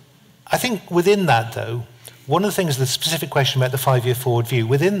I think within that, though, one of the things, the specific question about the 5-year forward view,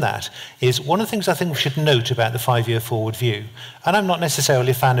 within that is one of the things I think we should note about the 5-year forward view, and I'm not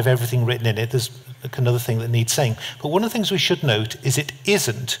necessarily a fan of everything written in it, there's another thing that needs saying, but one of the things we should note is it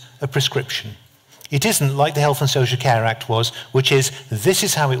isn't a prescription. It isn't like the Health and Social Care Act was, which is, this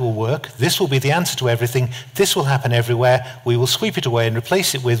is how it will work, this will be the answer to everything, this will happen everywhere, we will sweep it away and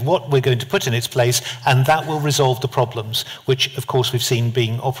replace it with what we're going to put in its place, and that will resolve the problems, which, of course, we've seen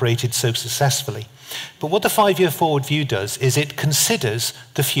being operated so successfully. But what the 5-year forward view does is it considers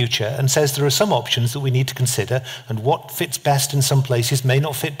the future and says there are some options that we need to consider, and what fits best in some places may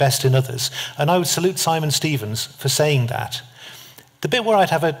not fit best in others. And I would salute Simon Stevens for saying that. The bit where I'd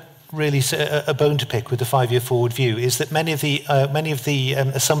have a bone to pick with the 5-year forward view is that many of the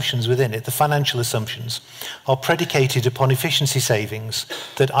assumptions within it, the financial assumptions, are predicated upon efficiency savings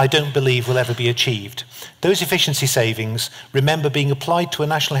that I don't believe will ever be achieved. Those efficiency savings, remember, being applied to a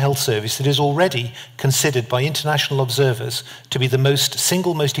National Health Service that is already considered by international observers to be the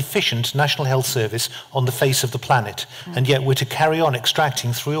single most efficient National Health Service on the face of the planet. And yet we're to carry on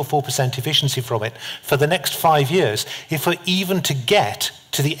extracting 3 or 4% efficiency from it for the next 5 years if we're even to get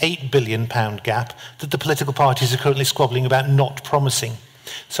to the £8 billion gap that the political parties are currently squabbling about not promising.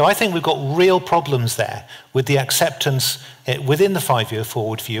 So I think we've got real problems there with the acceptance within the 5-year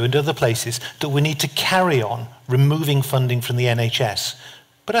forward view and other places that we need to carry on removing funding from the NHS.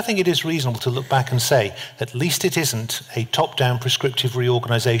 But I think it is reasonable to look back and say, at least it isn't a top-down prescriptive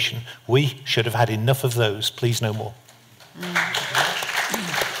reorganisation. We should have had enough of those. Please, no more.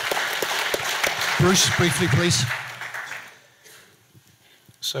 Bruce, briefly, please.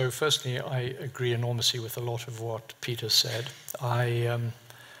 So firstly, I agree enormously with a lot of what Peter said. I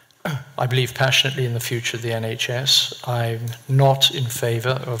believe passionately in the future of the NHS. I'm not in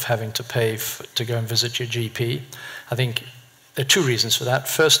favour of having to pay to go and visit your GP. I think there are 2 reasons for that.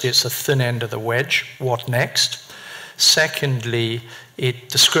 Firstly, it's the thin end of the wedge. What next? Secondly, it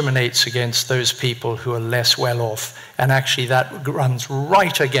discriminates against those people who are less well off, and actually that runs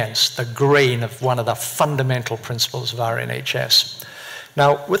right against the grain of one of the fundamental principles of our NHS.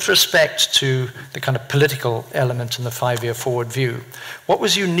 Now, with respect to the kind of political element in the 5-year forward view, what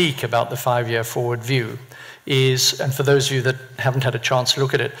was unique about the 5-year forward view is, and for those of you that haven't had a chance to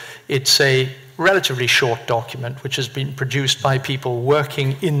look at it, it's a relatively short document which has been produced by people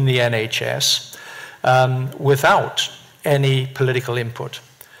working in the NHS without any political input.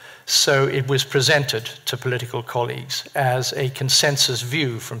 So it was presented to political colleagues as a consensus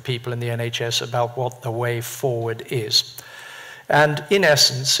view from people in the NHS about what the way forward is. And in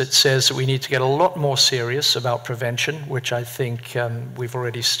essence, it says that we need to get a lot more serious about prevention, which I think has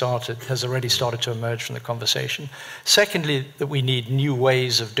already started to emerge from the conversation. Secondly, that we need new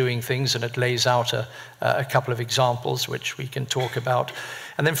ways of doing things, and it lays out a couple of examples which we can talk about.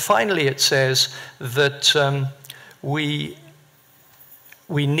 And then finally, it says that we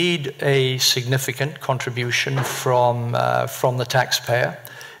need a significant contribution from the taxpayer,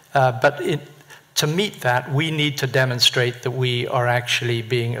 but to meet that, we need to demonstrate that we are actually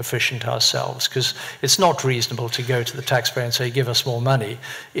being efficient ourselves, because it's not reasonable to go to the taxpayer and say, give us more money,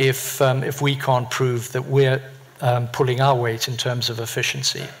 if we can't prove that we're pulling our weight in terms of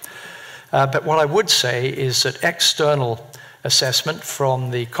efficiency. But what I would say is that external assessment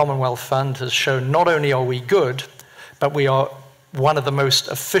from the Commonwealth Fund has shown not only are we good, but we are one of the most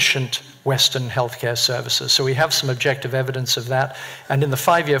efficient Western healthcare services. So we have some objective evidence of that. And in the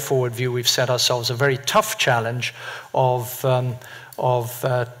 5-year forward view, we've set ourselves a very tough challenge of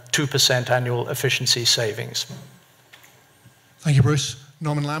 2% annual efficiency savings. Thank you, Bruce.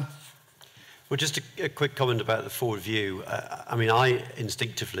 Norman Lamb. Well, just a quick comment about the forward view. I mean, I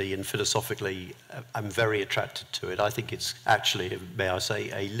instinctively and philosophically am very attracted to it. I think it's actually, may I say,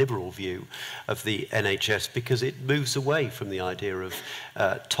 a liberal view of the NHS because it moves away from the idea of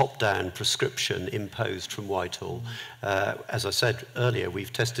top-down prescription imposed from Whitehall. As I said earlier,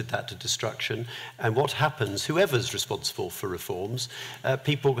 we've tested that to destruction. And what happens, whoever's responsible for reforms,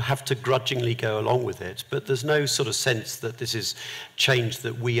 people have to grudgingly go along with it. But there's no sort of sense that this is change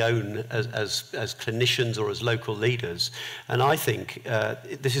that we own as clinicians or as local leaders. And I think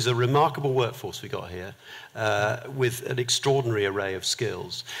this is a remarkable workforce we got here with an extraordinary array of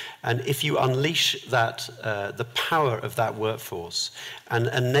skills. And if you unleash that, the power of that workforce and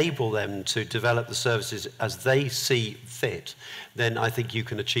enable them to develop the services as they see fit, then I think you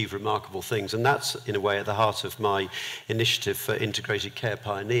can achieve remarkable things. And that's, in a way, at the heart of my initiative for integrated care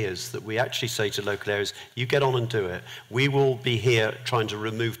pioneers, that we actually say to local areas, you get on and do it. We will be here trying to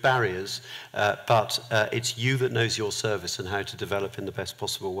remove barriers, but it's you that knows your service and how to develop in the best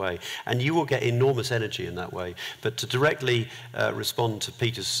possible way. And you will get enormous energy in that way. But to directly respond to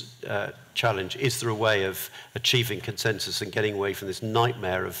Peter's challenge, is there a way of achieving consensus and getting away from this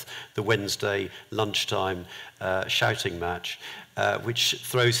nightmare of the Wednesday lunchtime shouting match, which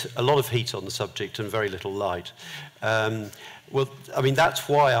throws a lot of heat on the subject and very little light? Well, I mean, that's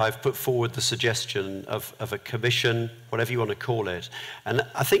why I've put forward the suggestion of a commission, whatever you want to call it. And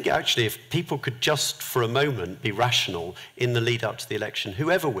I think actually if people could just for a moment be rational in the lead up to the election,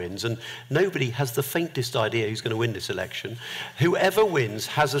 whoever wins, and nobody has the faintest idea who's going to win this election, whoever wins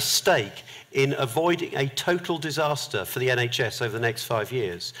has a stake in avoiding a total disaster for the NHS over the next 5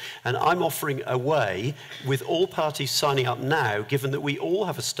 years. And I'm offering a way, with all parties signing up now, given that we all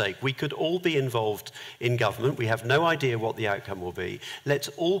have a stake, we could all be involved in government, we have no idea what the outcome will be. Let's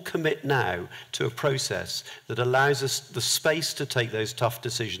all commit now to a process that allows us the space to take those tough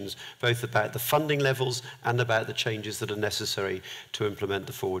decisions, both about the funding levels and about the changes that are necessary to implement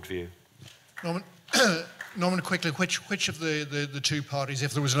the forward view. Norman, quickly, which of the two parties,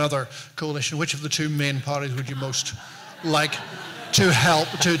 if there was another coalition, which of the two main parties would you most like to help,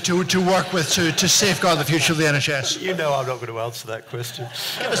 to work with, to safeguard the future of the NHS? You know I'm not going to answer that question.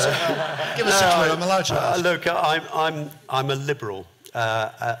 Give us a clue, I'm allowed to ask. Look, I'm a liberal.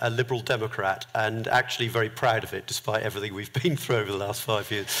 A Liberal Democrat, and actually very proud of it, despite everything we've been through over the last 5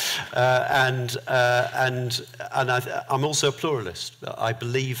 years. I'm also a pluralist. I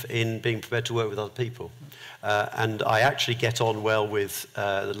believe in being prepared to work with other people. And I actually get on well with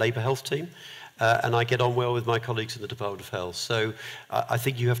the Labour Health team, and I get on well with my colleagues in the Department of Health. So I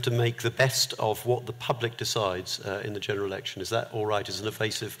think you have to make the best of what the public decides in the general election. Is that all right as an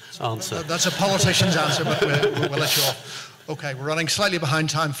evasive answer? That's a politician's answer, but we'll let you off. Okay, we're running slightly behind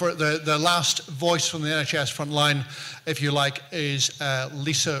time. For the last voice from the NHS front line, if you like, is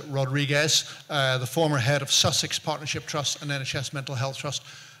Lisa Rodriguez, the former head of Sussex Partnership Trust and NHS Mental Health Trust.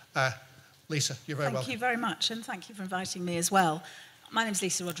 Lisa, you're very welcome. Thank you very much, and thank you for inviting me as well. My name is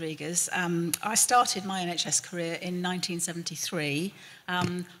Lisa Rodriguez. I started my NHS career in 1973.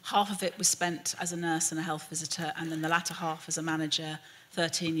 Half of it was spent as a nurse and a health visitor, and then the latter half as a manager,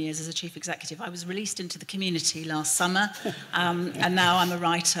 13 years as a chief executive. I was released into the community last summer, and now I'm a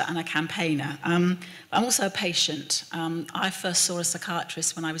writer and a campaigner. I'm also a patient. I first saw a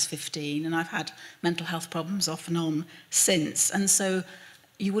psychiatrist when I was 15, and I've had mental health problems off and on since. And so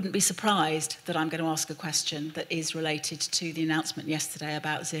you wouldn't be surprised that I'm going to ask a question that is related to the announcement yesterday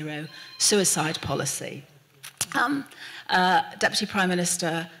about zero suicide policy. Deputy Prime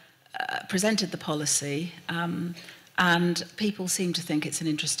Minister presented the policy, and people seem to think it's an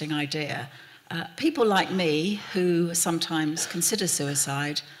interesting idea. People like me, who sometimes consider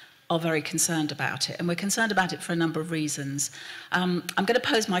suicide, are very concerned about it, and we're concerned about it for a number of reasons. I'm going to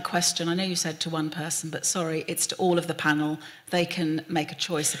pose my question. I know you said to one person, but sorry, it's to all of the panel. They can make a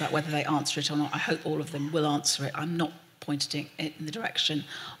choice about whether they answer it or not. I hope all of them will answer it. I'm not pointing it in the direction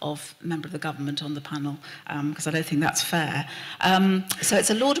of a member of the government on the panel, because I don't think that's fair. So it's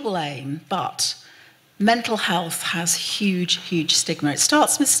a laudable aim, but mental health has huge, huge stigma. It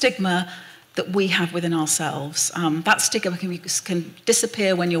starts with stigma that we have within ourselves. That stigma can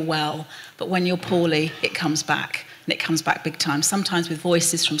disappear when you're well, but when you're poorly, it comes back, and it comes back big time, sometimes with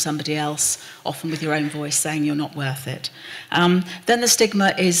voices from somebody else, often with your own voice saying you're not worth it. Then the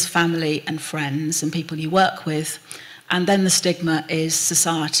stigma is family and friends and people you work with, and then the stigma is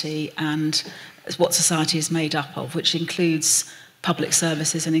society and what society is made up of, which includes public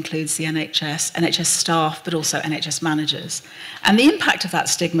services and includes the NHS, NHS staff, but also NHS managers. And the impact of that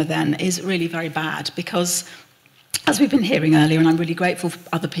stigma then is really very bad because, as we've been hearing earlier, and I'm really grateful for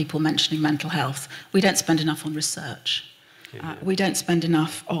other people mentioning mental health, we don't spend enough on research. We don't spend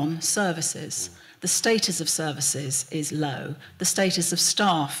enough on services. The status of services is low. The status of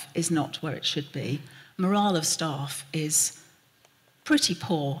staff is not where it should be. Morale of staff is pretty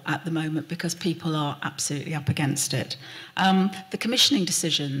poor at the moment because people are absolutely up against it. The commissioning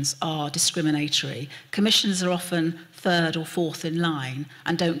decisions are discriminatory. Commissioners are often third or fourth in line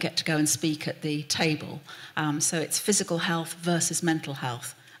and don't get to go and speak at the table. So it's physical health versus mental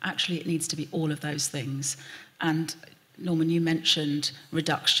health. Actually, it needs to be all of those things. And Norman, you mentioned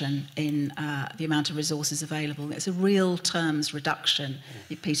reduction in the amount of resources available. It's a real terms reduction.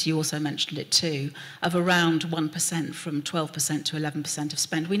 Peter, you also mentioned it too, of around 1% from 12% to 11% of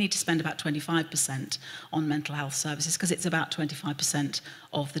spend. We need to spend about 25% on mental health services because it's about 25%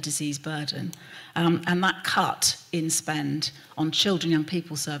 of the disease burden. And that cut in spend on children, young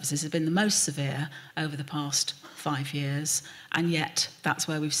people services has been the most severe over the past 5 years, and yet that's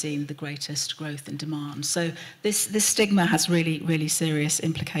where we've seen the greatest growth in demand. So this stigma has really, really serious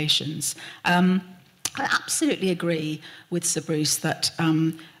implications. I absolutely agree with Sir Bruce that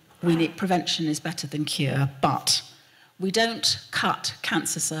prevention is better than cure, but we don't cut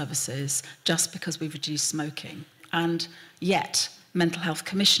cancer services just because we've reduced smoking. And yet, mental health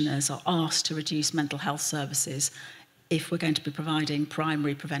commissioners are asked to reduce mental health services if we're going to be providing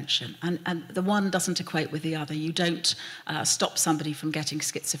primary prevention. And the one doesn't equate with the other. You don't stop somebody from getting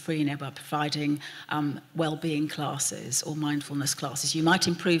schizophrenia by providing well-being classes or mindfulness classes. You might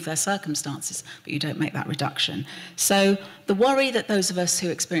improve their circumstances, but you don't make that reduction. So the worry that those of us who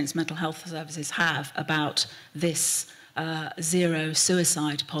experience mental health services have about this zero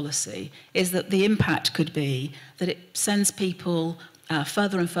suicide policy is that the impact could be that it sends people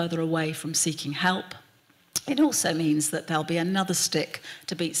further and further away from seeking help. It also means that there'll be another stick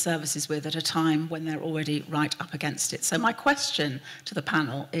to beat services with at a time when they're already right up against it. So my question to the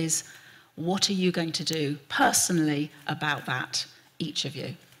panel is, what are you going to do personally about that, each of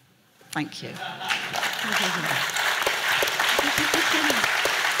you? Thank you.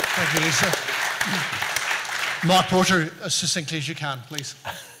 Thank you, Lisa. Mark Porter, as succinctly as you can, please.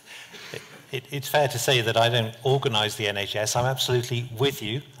 It's fair to say that I don't organise the NHS. I'm absolutely with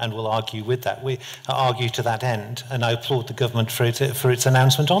you and will argue with that. We argue to that end, and I applaud the government for its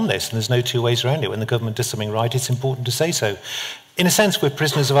announcement on this. And there's no two ways around it. When the government does something right, it's important to say so. In a sense, we're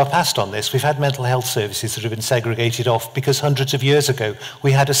prisoners of our past on this. We've had mental health services that have been segregated off because hundreds of years ago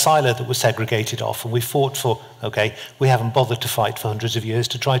we had a silo that was segregated off, and we fought for, okay, we haven't bothered to fight for hundreds of years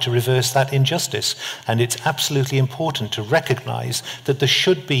to try to reverse that injustice. And it's absolutely important to recognise that there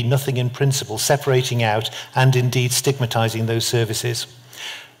should be nothing in principle separating out and indeed stigmatising those services.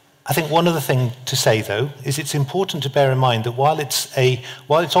 I think one other thing to say, though, is it's important to bear in mind that while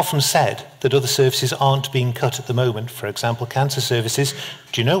it's often said that other services aren't being cut at the moment, for example, cancer services,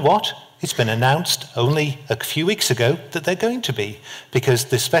 do you know what? It's been announced only a few weeks ago that they're going to be, because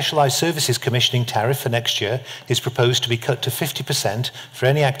the Specialised Services Commissioning tariff for next year is proposed to be cut to 50% for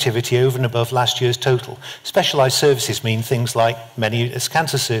any activity over and above last year's total. Specialised services mean things like many as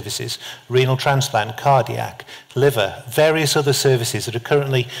cancer services, renal transplant, cardiac, liver, various other services that are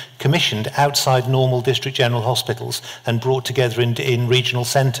currently commissioned outside normal district general hospitals and brought together in regional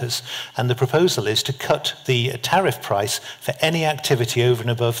centres. And the proposal is to cut the tariff price for any activity over and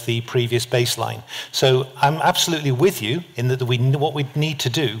above the previous baseline. So I'm absolutely with you in that what we need to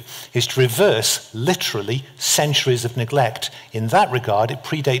do is to reverse literally centuries of neglect. In that regard, it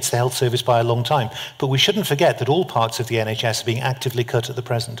predates the health service by a long time. But we shouldn't forget that all parts of the NHS are being actively cut at the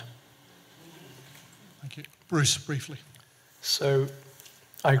present. Thank you. Bruce, briefly. So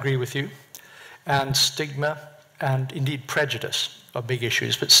I agree with you. And stigma and indeed prejudice are big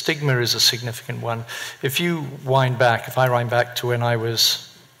issues, but stigma is a significant one. If I wind back to when I was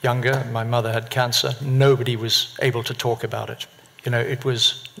younger, my mother had cancer, nobody was able to talk about it. You know, it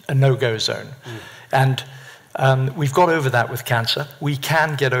was a no-go zone. And we've got over that with cancer. We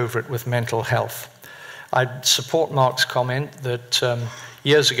can get over it with mental health. I'd support Mark's comment that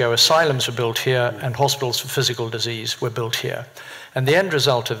years ago asylums were built here and hospitals for physical disease were built here. And the end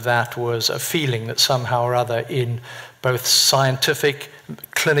result of that was a feeling that somehow or other in both scientific,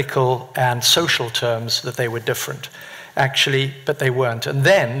 clinical and social terms that they were different. Actually, but they weren't. And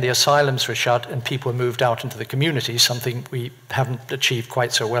then the asylums were shut and people moved out into the community, something we haven't achieved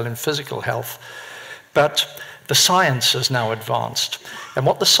quite so well in physical health. But the science has now advanced. And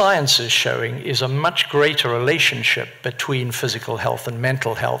what the science is showing is a much greater relationship between physical health and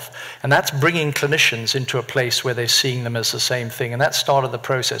mental health. And that's bringing clinicians into a place where they're seeing them as the same thing. And that started the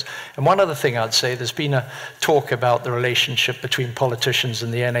process. And one other thing I'd say, there's been a talk about the relationship between politicians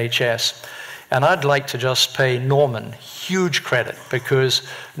and the NHS. And I'd like to just pay Norman huge credit, because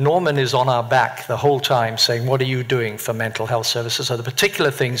Norman is on our back the whole time saying, what are you doing for mental health services? So the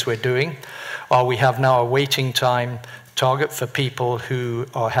particular things we're doing are, we have now a waiting time target for people who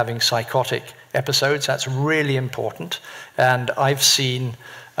are having psychotic episodes. That's really important. And I've seen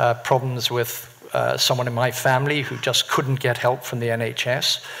problems with someone in my family who just couldn't get help from the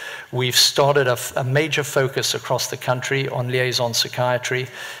NHS. We've started a major focus across the country on liaison psychiatry,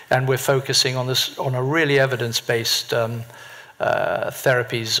 and we're focusing on this, on a really evidence-based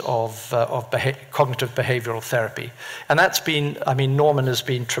therapies of cognitive behavioral therapy. And that's been, I mean, Norman has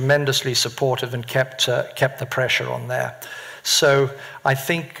been tremendously supportive and kept the pressure on there. So I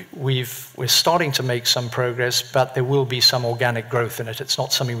think we're starting to make some progress, but there will be some organic growth in it. It's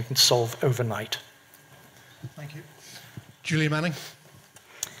not something we can solve overnight. Thank you. Julia Manning.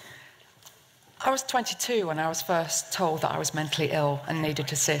 I was 22 when I was first told that I was mentally ill and needed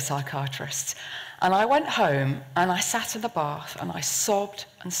to see a psychiatrist. And I went home and I sat in the bath and I sobbed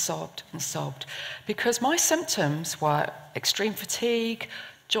and sobbed and sobbed, because my symptoms were extreme fatigue,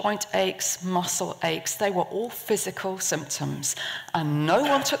 joint aches, muscle aches. They were all physical symptoms. And no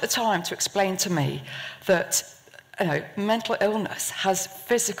one took the time to explain to me that, you know, mental illness has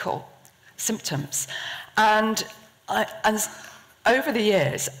physical symptoms. And over the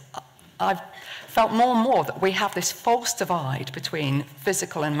years, I've felt more and more that we have this false divide between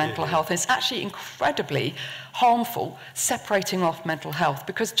physical and mental health. It's actually incredibly harmful separating off mental health,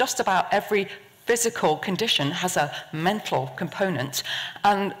 because just about every physical condition has a mental component,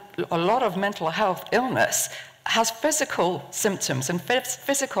 and a lot of mental health illness has physical symptoms and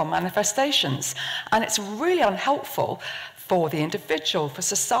physical manifestations, and it's really unhelpful for the individual, for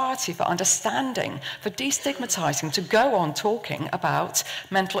society, for understanding, for destigmatizing, to go on talking about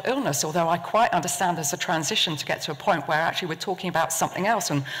mental illness, although I quite understand there's a transition to get to a point where actually we're talking about something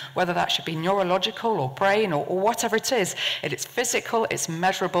else, and whether that should be neurological or brain or whatever it is physical, it's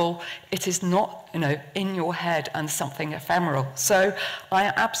measurable, it is not, you know, in your head and something ephemeral. So I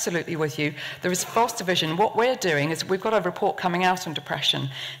am absolutely with you. There is false division. What we're doing is we've got a report coming out on depression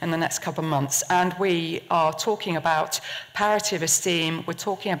in the next couple of months, and we are talking about parity of esteem, we're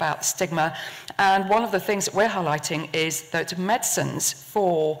talking about stigma, and one of the things that we're highlighting is that medicines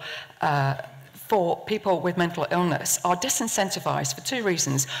for people with mental illness are disincentivized for two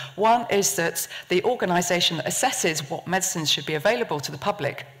reasons. One is that the organization that assesses what medicines should be available to the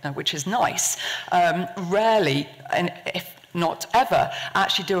public, which is nice, rarely, and if not ever,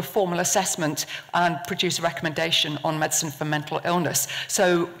 actually do a formal assessment and produce a recommendation on medicine for mental illness.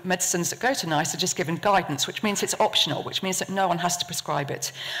 So medicines that go to NICE are just given guidance, which means it's optional, which means that no one has to prescribe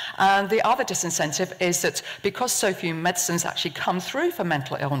it. And the other disincentive is that because so few medicines actually come through for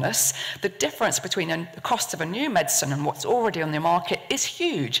mental illness, the difference between the cost of a new medicine and what's already on the market is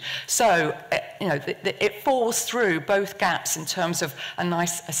huge. So, you know, it falls through both gaps in terms of a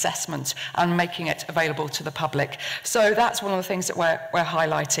NICE assessment and making it available to the public. So that's one of the things that we're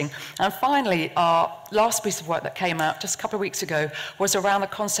highlighting. And finally, our last piece of work that came out just a couple of weeks ago was around the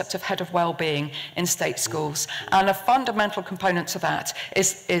concept of head of well-being in state schools. And a fundamental component to that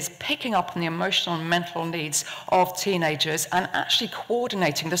is picking up on the emotional and mental needs of teenagers and actually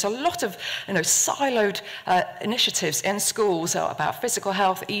coordinating. There's a lot of, you know, siloed initiatives in schools about physical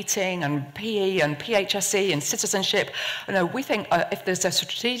health, eating, and PE, and PHSE, and citizenship. You know, we think if there's a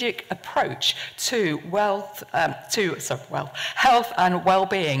strategic approach to health and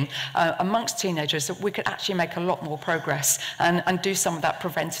well-being amongst teenagers, that we could actually make a lot more progress and do some of that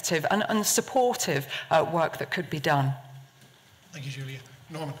preventative and supportive work that could be done. Thank you, Julia.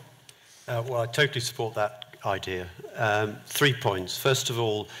 Norman. Well, I totally support that idea. 3 points. First of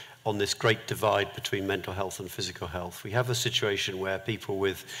all, on this great divide between mental health and physical health. We have a situation where people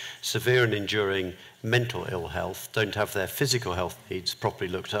with severe and enduring mental ill health don't have their physical health needs properly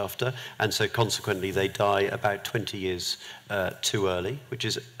looked after, and so consequently they die about 20 years too early, which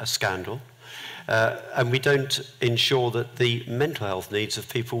is a scandal. And we don't ensure that the mental health needs of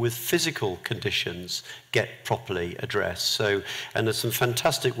people with physical conditions get properly addressed. So, and there's some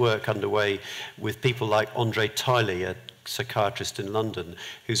fantastic work underway with people like Andre Tiley, a psychiatrist in London,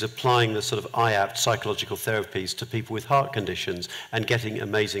 who's applying the sort of IAPT psychological therapies to people with heart conditions and getting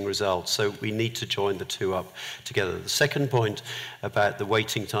amazing results. So we need to join the two up together. The second point about the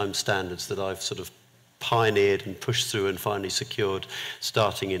waiting time standards that I've sort of pioneered and pushed through and finally secured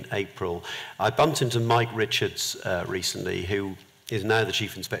starting in April. I bumped into Mike Richards recently, who is now the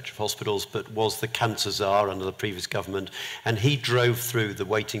Chief Inspector of Hospitals, but was the cancer czar under the previous government, and he drove through the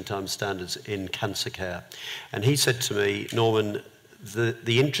waiting time standards in cancer care. And he said to me, Norman,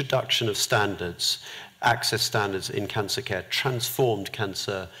 the introduction of standards, access standards in cancer care, transformed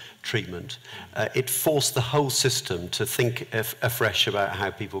cancer treatment. It forced the whole system to think afresh about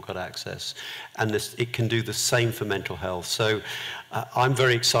how people got access, and it can do the same for mental health. So I'm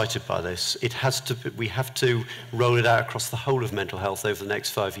very excited by this. We have to roll it out across the whole of mental health over the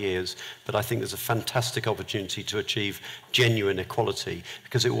next 5 years, but I think there's a fantastic opportunity to achieve genuine equality,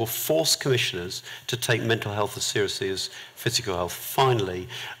 because it will force commissioners to take mental health as seriously as physical health. Finally,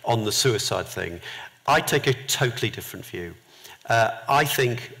 on the suicide thing, I take a totally different view. I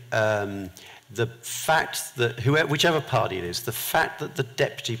think the fact that, whichever party it is, the fact that the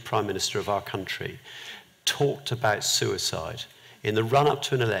Deputy Prime Minister of our country talked about suicide in the run-up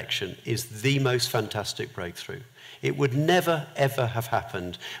to an election is the most fantastic breakthrough. It would never, ever have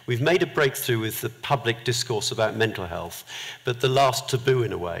happened. We've made a breakthrough with the public discourse about mental health, but the last taboo,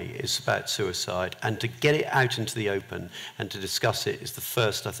 in a way, is about suicide. And to get it out into the open and to discuss it is the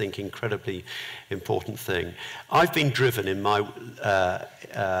first, I think, incredibly important thing. I've been driven in my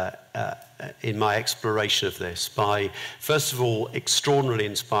exploration of this by, first of all, extraordinarily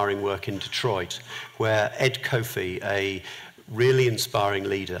inspiring work in Detroit, where Ed Kofi, a really inspiring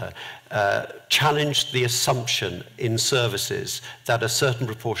leader, challenged the assumption in services that a certain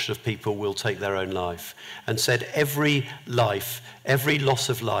proportion of people will take their own life, and said every loss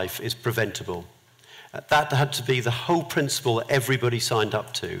of life is preventable. That had to be the whole principle that everybody signed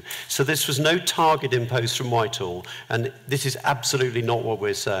up to. So this was no target imposed from Whitehall, and this is absolutely not what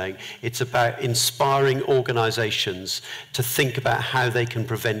we're saying. It's about inspiring organisations to think about how they can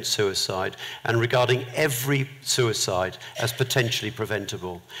prevent suicide, and regarding every suicide as potentially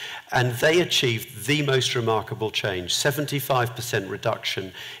preventable. And they achieved the most remarkable change, 75%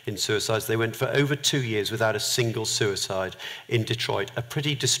 reduction in suicides. They went for over 2 years without a single suicide in Detroit, a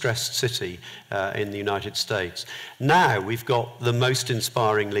pretty distressed city in the United States. Now we've got the most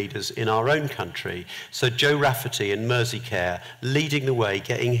inspiring leaders in our own country. So Joe Rafferty in Merseycare leading the way,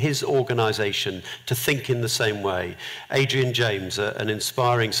 getting his organisation to think in the same way. Adrian James, an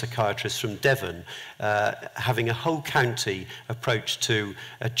inspiring psychiatrist from Devon, having a whole county approach to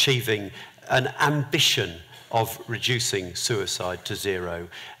achieving an ambition of reducing suicide to zero.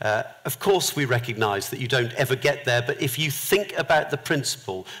 Of course, we recognise that you don't ever get there, but if you think about the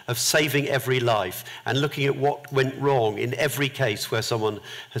principle of saving every life and looking at what went wrong in every case where someone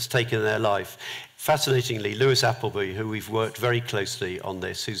has taken their life, fascinatingly, Lewis Appleby, who we've worked very closely on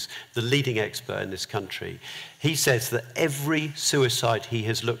this, who's the leading expert in this country, he says that every suicide he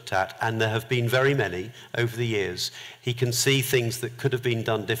has looked at, and there have been very many over the years, he can see things that could have been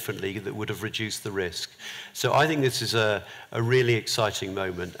done differently that would have reduced the risk. So I think this is a really exciting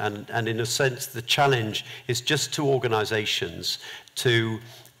moment, and in a sense the challenge is just to organisations to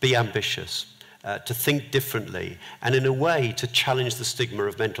be ambitious, to think differently, and in a way to challenge the stigma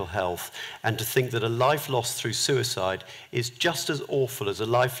of mental health, and to think that a life lost through suicide is just as awful as a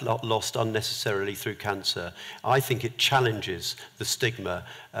life lost unnecessarily through cancer. I think it challenges the stigma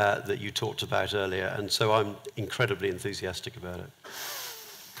that you talked about earlier, and so I'm incredibly enthusiastic about it.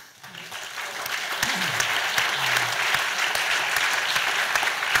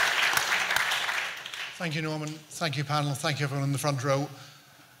 Thank you, Norman. Thank you, panel. Thank you, everyone in the front row.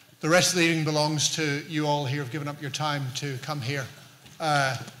 The rest of the evening belongs to you all here who've given up your time to come here.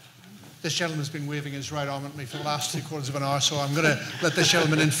 This gentleman's been waving his right arm at me for the last 3/4 of an hour, so I'm going to let this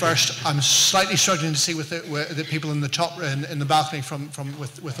gentleman in first. I'm slightly struggling to see with the people in the top in the balcony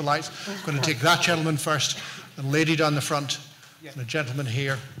with the lights. I'm going to take that gentleman first, and a lady down the front, and a gentleman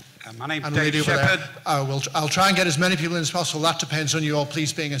here. My name's Dave Shepherd. I'll try and get as many people in as possible. That depends on you all,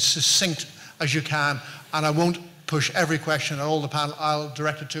 please, being as succinct as you can, and I won't push every question at all the panel. I'll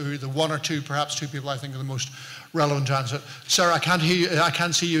direct it to the one or two, perhaps two people I think are the most relevant to answer. Sir, I can't hear you. I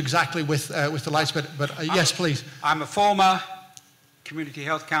can't see you exactly with the lights, but yes, please. I'm a former Community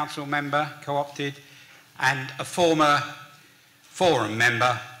Health Council member, co-opted, and a former forum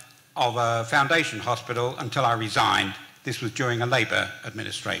member of a foundation hospital until I resigned. This was during a Labour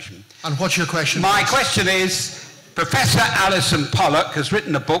administration. And what's your question? My question is, Professor Alison Pollock has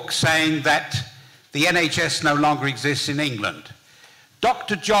written a book saying that the NHS no longer exists in England.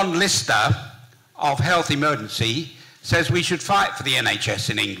 Dr. John Lister of Health Emergency says we should fight for the NHS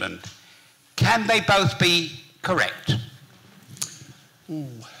in England. Can they both be correct? Ooh,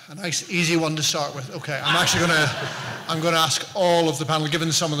 A nice, easy one to start with. Okay, I'm actually going to ask all of the panel, given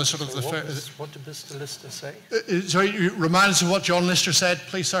some of the sort of the. What did Mr. Lister say? Sorry, remind us of what John Lister said,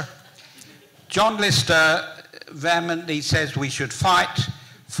 please, sir. John Lister vehemently says we should fight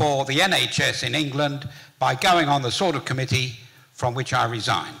for the NHS in England by going on the sort of committee from which I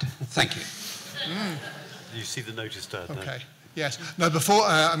resigned. Thank you. You see the notice down there. Okay. Yes. Now, before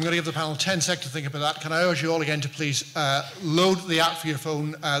I'm going to give the panel 10 seconds to think about that, can I urge you all again to please load the app for your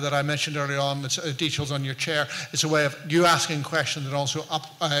phone that I mentioned earlier on. It's details on your chair. It's a way of you asking questions and also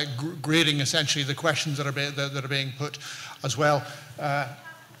grading essentially the questions that are being put as well.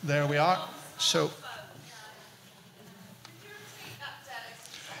 There we are. So,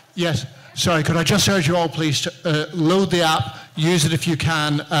 yes. Sorry, could I just urge you all please to load the app, use it if you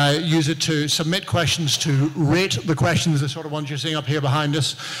can, use it to submit questions, to rate the questions, the sort of ones you're seeing up here behind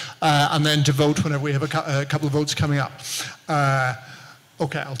us, and then to vote whenever we have a couple of votes coming up.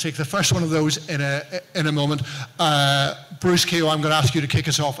 Okay, I'll take the first one of those in a moment. Bruce Keogh, I'm going to ask you to kick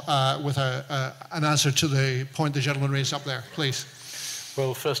us off with an answer to the point the gentleman raised up there, please.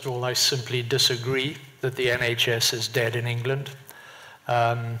 Well, first of all, I simply disagree that the NHS is dead in England.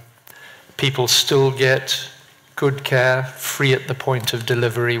 People still get good care, free at the point of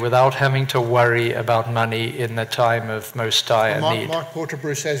delivery, without having to worry about money in the time of most dire need. Mark Porter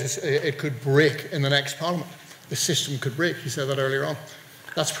Bruce says it could break in the next Parliament. The system could break. He said that earlier on.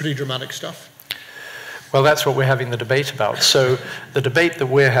 That's pretty dramatic stuff. Well, that's what we're having the debate about. So the debate that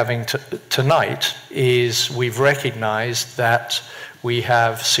we're having tonight is we've recognized that we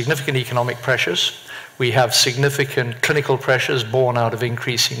have significant economic pressures. We have significant clinical pressures born out of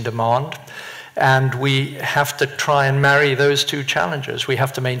increasing demand, and we have to try and marry those two challenges. We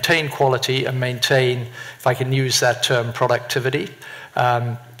have to maintain quality and maintain, if I can use that term, productivity,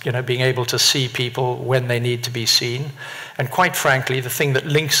 being able to see people when they need to be seen. And quite frankly, the thing that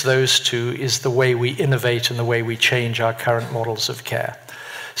links those two is the way we innovate and the way we change our current models of care.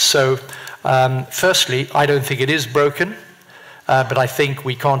 So, firstly, I don't think it is broken. But I think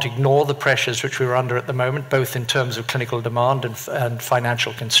we can't ignore the pressures which we're under at the moment, both in terms of clinical demand and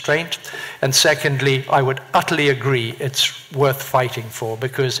financial constraint. And secondly, I would utterly agree it's worth fighting for,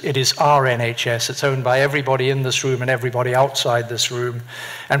 because it is our NHS. It's owned by everybody in this room and everybody outside this room,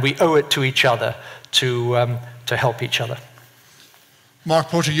 and we owe it to each other to help each other. Mark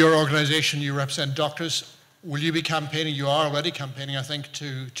Porter, your organisation, you represent doctors. Will you be campaigning? You are already campaigning, I think,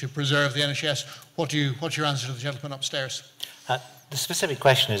 to preserve the NHS. What's your answer to the gentleman upstairs? The specific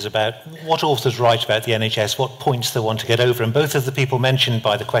question is about what authors write about the NHS, what points they want to get over, and both of the people mentioned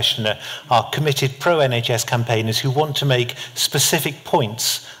by the questioner are committed pro-NHS campaigners who want to make specific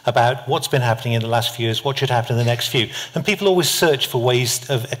points about what's been happening in the last few years, what should happen in the next few. And people always search for ways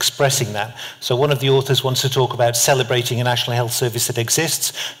of expressing that. So one of the authors wants to talk about celebrating a National Health Service that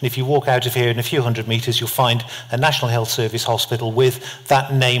exists, and if you walk out of here in a few hundred metres, you'll find a National Health Service hospital with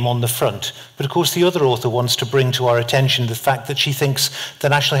that name on the front. But of course the other author wants to bring to our attention the fact that she thinks the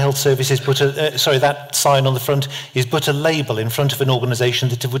National Health Service is but that sign on the front is but a label in front of an organisation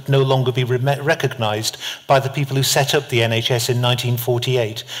that would no longer be recognised by the people who set up the NHS in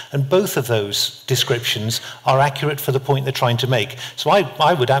 1948. And both of those descriptions are accurate for the point they're trying to make. So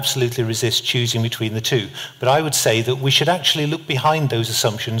I would absolutely resist choosing between the two. But I would say that we should actually look behind those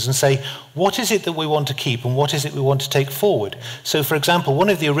assumptions and say, what is it that we want to keep and what is it we want to take forward? So, for example, one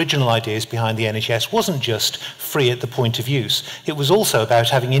of the original ideas behind the NHS wasn't just free at the point of use. It was also about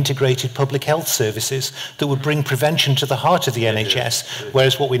having integrated public health services that would bring prevention to the heart of the NHS,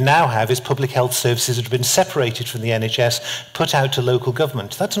 whereas what we now have is public health services that have been separated from the NHS, put out to local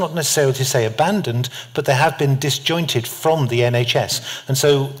government. That's not necessarily to say abandoned, but they have been disjointed from the NHS. And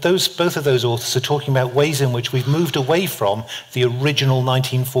so both of those authors are talking about ways in which we've moved away from the original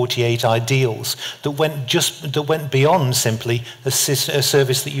 1948 ideals that went beyond simply a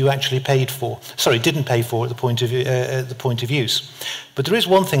service that you actually didn't pay for at the point of use. But there is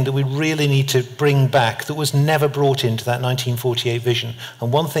one thing that we really need to bring back that was never brought into that 1948 vision,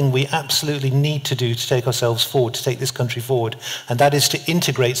 and one thing we absolutely need to do to take ourselves forward, to take this country forward, and that is to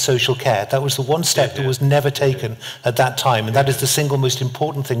integrate social care. That was the one step that was never taken at that time, and that is the single most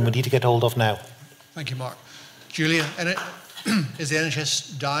important thing we need to get hold of now. Thank you, Mark. Julia, is the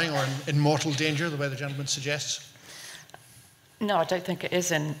NHS dying or in mortal danger, the way the gentleman suggests? No, I don't think it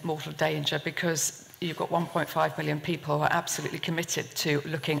is in mortal danger, because you've got 1.5 million people who are absolutely committed to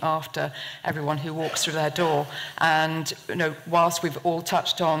looking after everyone who walks through their door. And whilst we've all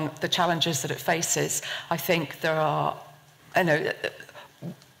touched on the challenges that it faces, I think there are,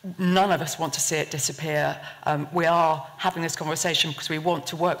 none of us want to see it disappear. We are having this conversation because we want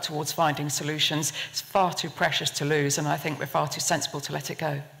to work towards finding solutions. It's far too precious to lose, and I think we're far too sensible to let it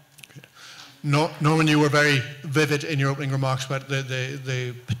go. Norman, you were very vivid in your opening remarks about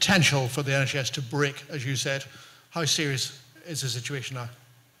the potential for the NHS to break, as you said. How serious is the situation now?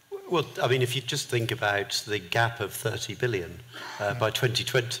 Well, I mean, if you just think about the gap of 30 billion by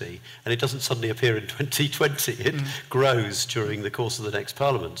 2020, and it doesn't suddenly appear in 2020, it grows during the course of the next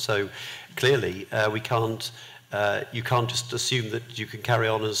Parliament. So clearly, you can't just assume that you can carry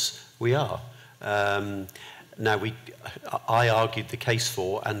on as we are. Now, I argued the case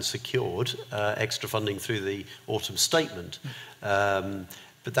for and secured extra funding through the autumn statement.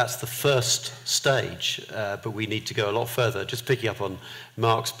 But that's the first stage, but we need to go a lot further. Just picking up on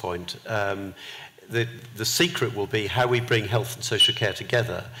Mark's point, the secret will be how we bring health and social care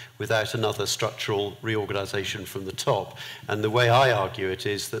together without another structural reorganisation from the top. And the way I argue it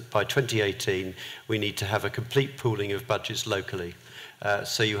is that by 2018, we need to have a complete pooling of budgets locally.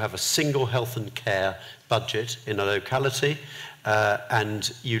 So you have a single health and care budget in a locality,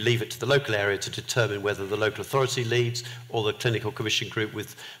 and you leave it to the local area to determine whether the local authority leads or the clinical commission group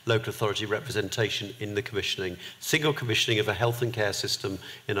with local authority representation in the commissioning. Single commissioning of a health and care system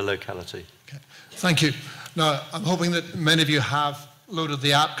in a locality. Okay. Thank you. Now, I'm hoping that many of you have loaded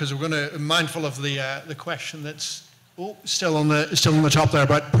the app, because we're going to, mindful of the question that's still on the top there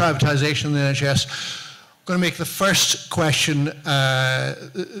about privatisation in the NHS. I'm going to make the first question,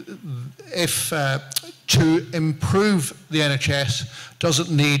 if to improve the NHS, does it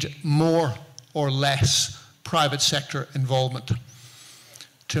need more or less private sector involvement?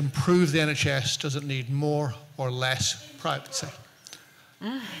 To improve the NHS, does it need more or less private sector?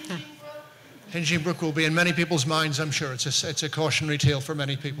 Hinchinbrook will be in many people's minds, I'm sure. It's a cautionary tale for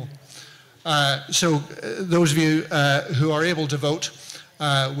many people. So those of you who are able to vote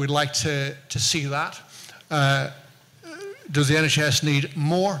would like to see that. Does the NHS need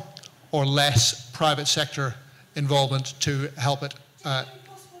more or less private sector involvement to help it? I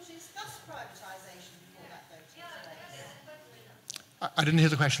didn't hear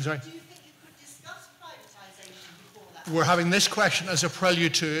the question, sorry. Do you think you could discuss privatisation before that? We're having this question as a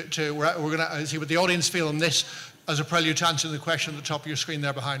prelude to we're going to see what the audience feel on this as a prelude to answering the question at the top of your screen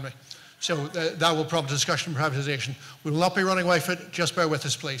there behind me. So that will prompt a discussion on privatisation. We will not be running away from it. Just bear with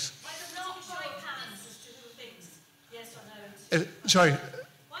us, please. Sorry.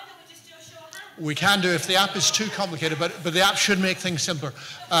 Why don't we just do a show of hands? We can do if the app is too complicated, but the app should make things simpler.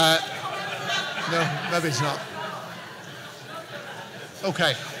 No, maybe it's not.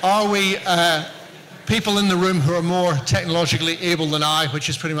 Okay. Are we people in the room who are more technologically able than I, which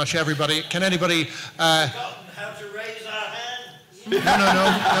is pretty much everybody? Can anybody? How to raise our hand?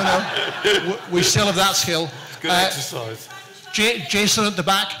 No. We still have that skill. It's good exercise. Jason at the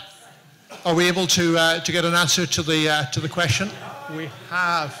back. Are we able to get an answer to the question? We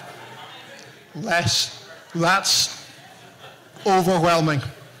have less. That's overwhelming.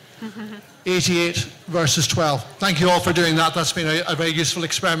 88 versus 12. Thank you all for doing that. That's been a very useful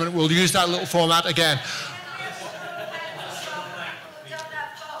experiment. We'll use that little format again.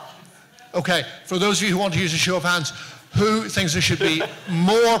 Okay, for those of you who want to use a show of hands, who thinks there should be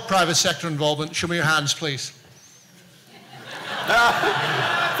more private sector involvement? Show me your hands, please.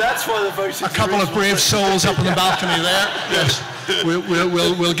 That's why the voting. A couple of brave souls up on the balcony there. Yes,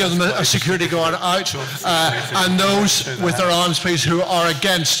 we'll give them a security guard out. And those with their arms, please, who are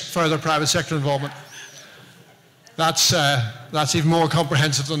against further private sector involvement. That's even more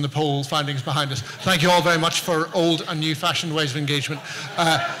comprehensive than the poll findings behind us. Thank you all very much for old and new-fashioned ways of engagement.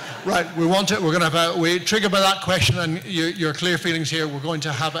 Right, we triggered by that question and your clear feelings here. We're going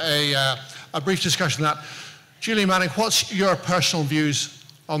to have a brief discussion on that. Julie Manning, what's your personal views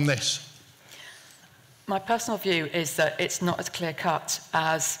on this? My personal view is that it's not as clear-cut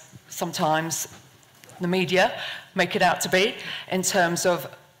as sometimes the media make it out to be in terms of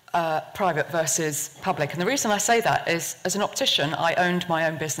private versus public. And the reason I say that is, as an optician, I owned my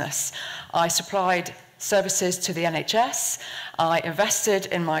own business. I supplied services to the NHS. I invested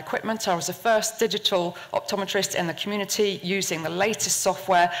in my equipment. I was the first digital optometrist in the community using the latest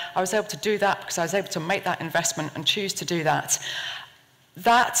software. I was able to do that because I was able to make that investment and choose to do that.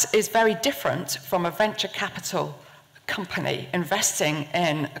 That is very different from a venture capital company investing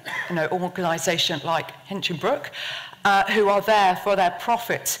in an organisation like Hinchinbrook, who are there for their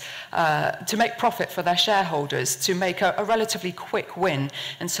profit, to make profit for their shareholders, to make a relatively quick win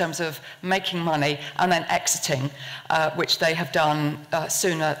in terms of making money and then exiting, which they have done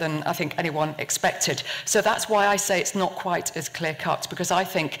sooner than I think anyone expected. So that's why I say it's not quite as clear-cut, because I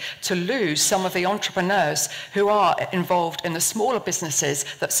think to lose some of the entrepreneurs who are involved in the smaller businesses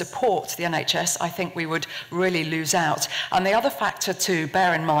that support the NHS, I think we would really lose out. And the other factor to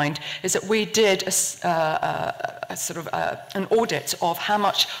bear in mind is that we did a an audit of how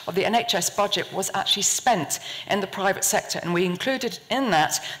much of the NHS budget was actually spent in the private sector, and we included in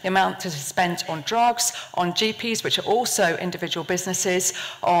that the amount that is spent on drugs, on GPs, which are also individual businesses,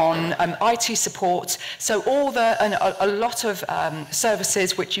 on IT support. So a lot of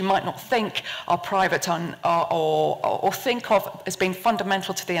services which you might not think are private or think of as being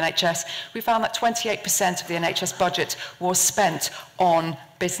fundamental to the NHS. We found that 28% of the NHS budget was spent on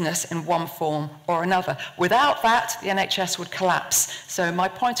business in one form or another. Without that, the NHS would collapse. So my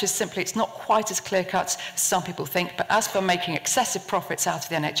point is simply it's not quite as clear-cut as some people think, but as for making excessive profits out of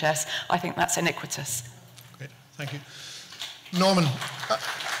the NHS, I think that's iniquitous. Great, thank you. Norman,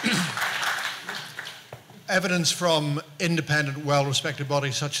 evidence from independent, well-respected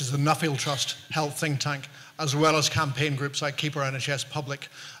bodies such as the Nuffield Trust Health Think Tank, as well as campaign groups like Keep Our NHS Public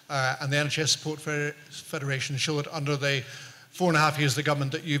and the NHS Support Federation show that under the 4.5 years of the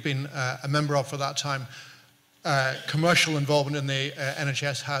government that you've been a member of for that time, commercial involvement in the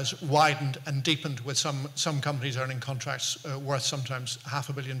NHS has widened and deepened, with some companies earning contracts worth sometimes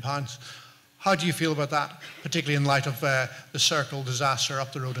 £500 million. How do you feel about that, particularly in light of the Circle disaster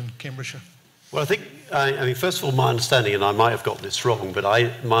up the road in Cambridgeshire? Well, I mean, first of all, my understanding, and I might have got this wrong, but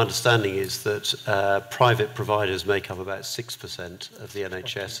my understanding is that private providers make up about 6% of the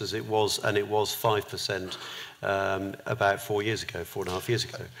NHS, as it was, and it was 5% about 4.5 years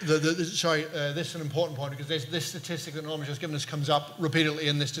ago. Sorry, this is an important point, because this statistic that Norman just given us comes up repeatedly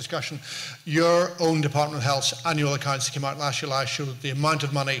in this discussion. Your own Department of Health's annual accounts that came out last July show that the amount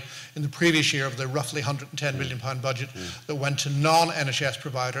of money in the previous year of the roughly £110 million budget that went to non-NHS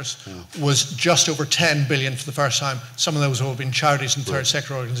providers was just over 10 billion for the first time. Some of those have all been charities and third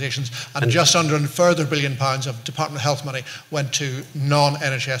sector organisations, and just under a further £1 billion of Department of Health money went to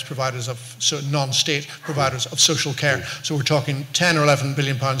non-NHS providers non-state providers of social care. So we're talking 10 or 11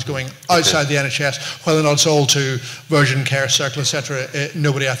 billion pounds going outside the NHS. Whether or not it's all to Virgin Care, Circle, etc.,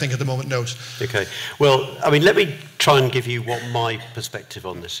 nobody, I think, at the moment knows. Okay. Well, I mean, let me try and give you what my perspective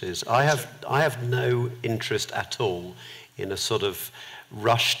on this is. I have no interest at all in a sort of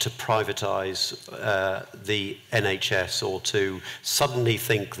rush to privatise the NHS, or to suddenly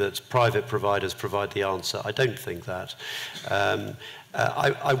think that private providers provide the answer. I don't think that.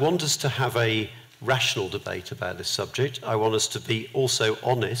 I want us to have a rational debate about this subject. I want us to be also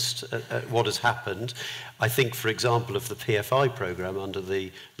honest at what has happened. I think, for example, of the PFI programme under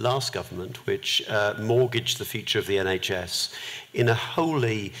the last government, which mortgaged the future of the NHS in a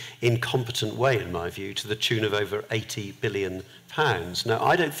wholly incompetent way, in my view, to the tune of over £80 billion. Now,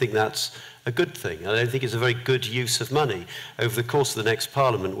 I don't think that's a good thing. I don't think it's a very good use of money. Over the course of the next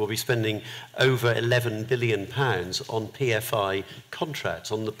Parliament, we'll be spending over £11 billion on PFI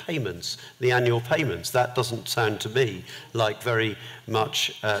contracts, on the payments, the annual payments. That doesn't sound to me like very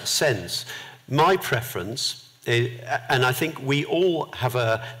much sense. My preference, and I think we all have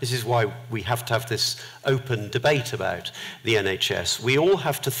this is why we have to have this open debate about the NHS. We all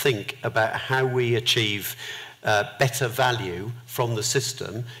have to think about how we achieve better value from the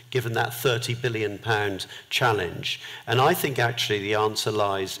system, given that £30 billion challenge. And I think actually the answer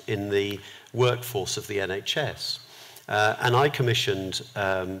lies in the workforce of the NHS. And I commissioned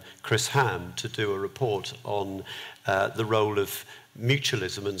Chris Ham to do a report on the role of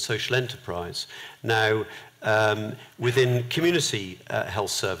mutualism and social enterprise. Now, within community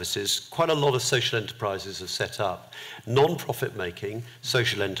health services, quite a lot of social enterprises have set up non-profit making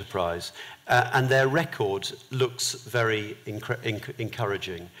social enterprise, and their record looks very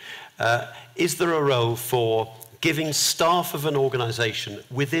encouraging. Is there a role for giving staff of an organisation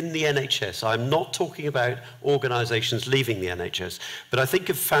within the NHS? I'm not talking about organisations leaving the NHS, but I think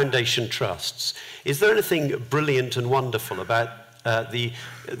of foundation trusts. Is there anything brilliant and wonderful about the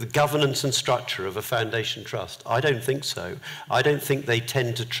governance and structure of a foundation trust? I don't think so. I don't think they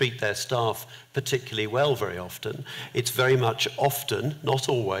tend to treat their staff particularly well very often. It's very much often, not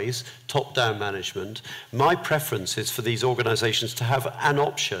always, top-down management. My preference is for these organisations to have an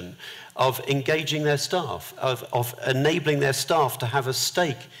option of engaging their staff, of enabling their staff to have a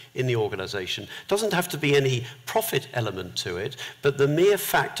stake in the organisation. Doesn't have to be any profit element to it, but the mere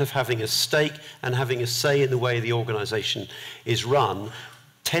fact of having a stake and having a say in the way the organisation is run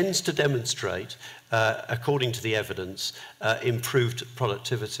tends to demonstrate, according to the evidence, improved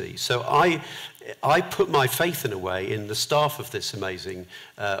productivity. So I put my faith, in a way, in the staff of this amazing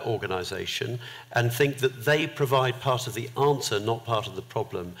organisation, and think that they provide part of the answer, not part of the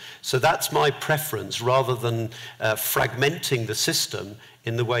problem. So that's my preference, rather than fragmenting the system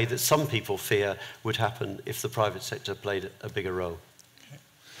in the way that some people fear would happen if the private sector played a bigger role.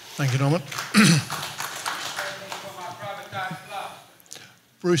 Thank you, Norman.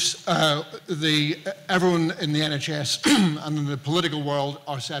 Bruce, everyone in the NHS and in the political world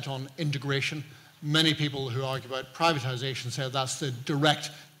are set on integration. Many people who argue about privatisation say that's the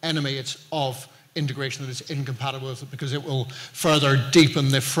direct enemy of integration, that it's incompatible with it because it will further deepen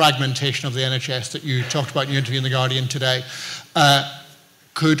the fragmentation of the NHS that you talked about in your interview in The Guardian today.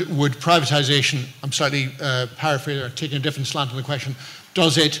 Would privatisation, I'm slightly paraphrasing or taking a different slant on the question,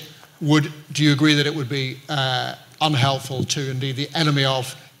 do you agree that it would be unhelpful to, indeed, the enemy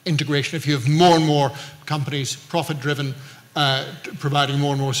of integration if you have more and more companies, profit-driven, providing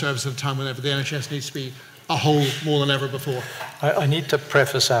more and more service at a time whenever the NHS needs to be a whole more than ever before? I need to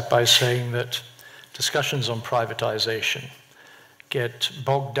preface that by saying that discussions on privatisation get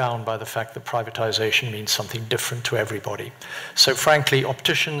bogged down by the fact that privatisation means something different to everybody. So frankly,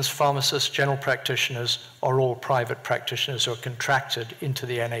 opticians, pharmacists, general practitioners are all private practitioners who are contracted into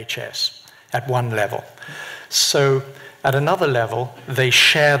the NHS at one level. So at another level, they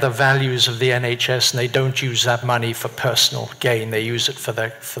share the values of the NHS and they don't use that money for personal gain. They use it for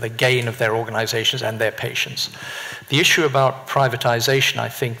the gain of their organisations and their patients. The issue about privatisation, I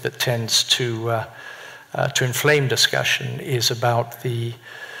think, that tends to inflame discussion is about the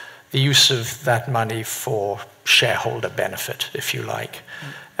use of that money for shareholder benefit, if you like.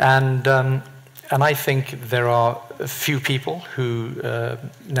 And I think there are a few people who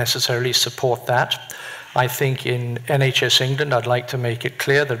necessarily support that. I think in NHS England, I'd like to make it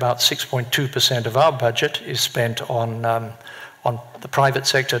clear that about 6.2% of our budget is spent on the private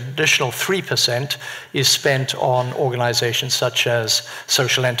sector. Additional 3% is spent on organizations such as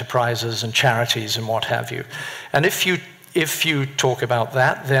social enterprises and charities and what have you. And if you talk about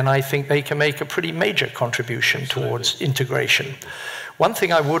that, then I think they can make a pretty major contribution towards integration. One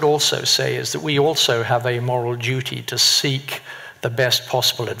thing I would also say is that we also have a moral duty to seek the best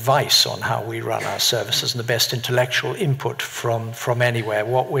possible advice on how we run our services and the best intellectual input from anywhere.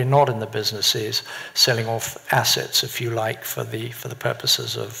 What we're not in the business is selling off assets, if you like, for the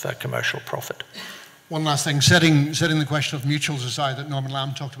purposes of commercial profit. One last thing, setting the question of mutuals aside that Norman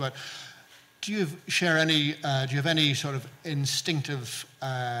Lamb talked about, do you have any sort of instinctive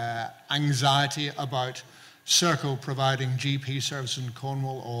anxiety about Serco providing GP services in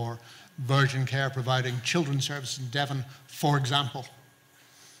Cornwall or Virgin Care providing children's services in Devon, for example?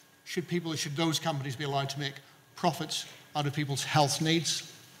 Should those companies be allowed to make profits out of people's health needs?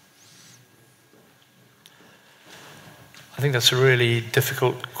 I think that's a really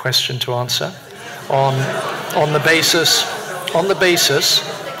difficult question to answer. On the basis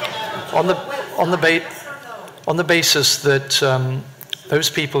that those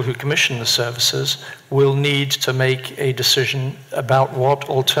people who commission the services will need to make a decision about what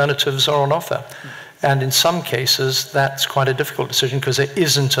alternatives are on offer. And in some cases, that's quite a difficult decision because there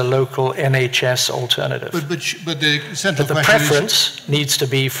isn't a local NHS alternative. But the preference needs to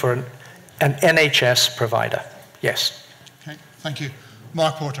be for an NHS provider. Yes. Okay, thank you.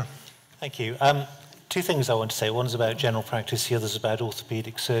 Mark Porter. Thank you. Two things I want to say. One is about general practice, the other is about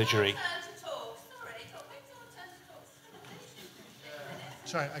orthopaedic surgery.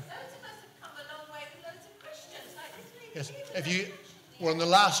 Sorry. Yes, we're on the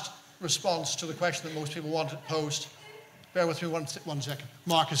last response to the question that most people wanted posed. Bear with me one second.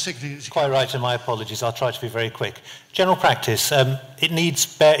 Mark is 60. Quite right, and my apologies. I'll try to be very quick. General practice.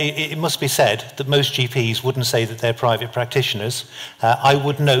 It must be said that most GPs wouldn't say that they're private practitioners. I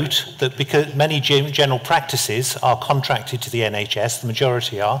would note that because many general practices are contracted to the NHS, the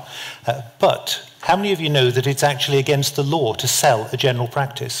majority are, but how many of you know that it's actually against the law to sell a general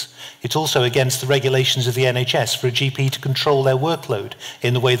practice? It's also against the regulations of the NHS for a GP to control their workload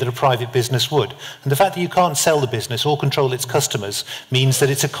in the way that a private business would. And the fact that you can't sell the business or control its customers means that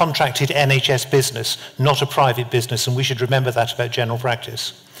it's a contracted NHS business, not a private business, and we should remember that about general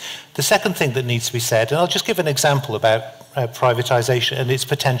practice. The second thing that needs to be said, and I'll just give an example about privatisation and its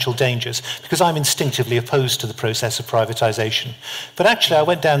potential dangers, because I'm instinctively opposed to the process of privatisation. But actually, I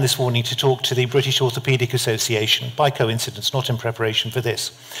went down this morning to talk to the British Orthopaedic Association, by coincidence, not in preparation for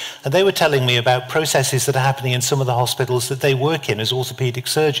this. And they were telling me about processes that are happening in some of the hospitals that they work in as orthopaedic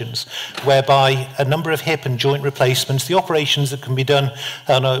surgeons, whereby a number of hip and joint replacements, the operations that can be done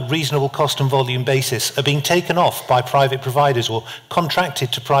on a reasonable cost and volume basis, are being taken off by private providers or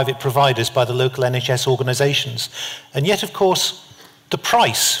contracted to private providers by the local NHS organisations. And yet, of course, the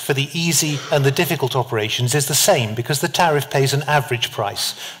price for the easy and the difficult operations is the same because the tariff pays an average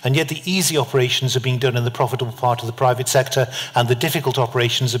price. And yet the easy operations are being done in the profitable part of the private sector and the difficult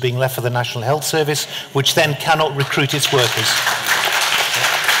operations are being left for the National Health Service, which then cannot recruit its workers.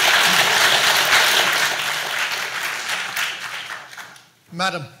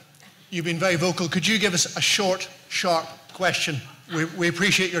 Madam, you've been very vocal. Could you give us a short, sharp question We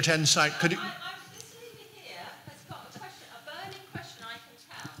appreciate your attendance tonight. Could you...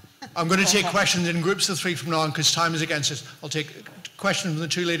 I'm going to take questions in groups of 3 from now on because time is against us. I'll take questions from the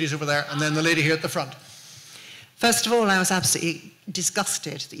 2 ladies over there and then the lady here at the front. First of all, I was absolutely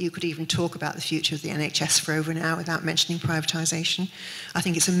disgusted that you could even talk about the future of the NHS for over an hour without mentioning privatisation. I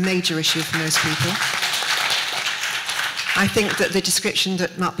think it's a major issue for most people. I think that the description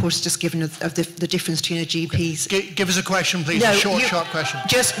that Mark Porter's just given of the difference between a GP's... Give us a question, please. No, a short question.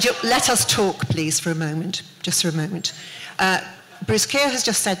 Just let us talk, please, for a moment. Just for a moment. Bruce Keogh has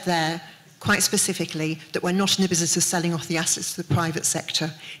just said there, quite specifically, that we're not in the business of selling off the assets to the private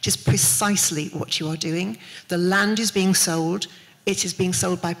sector. It is precisely what you are doing. The land is being sold. It is being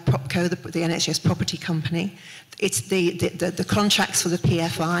sold by PropCo, the NHS property company. It's the contracts for the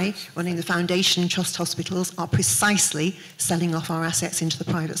PFI, running the foundation trust hospitals, are precisely selling off our assets into the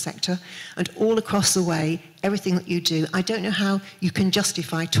private sector. And all across the way, everything that you do, I don't know how you can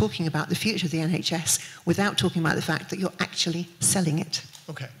justify talking about the future of the NHS without talking about the fact that you're actually selling it.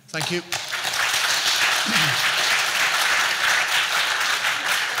 Okay, thank you.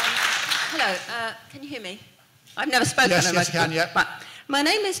 Hello, can you hear me? I've never spoken. Yes, I can, yeah. Right. My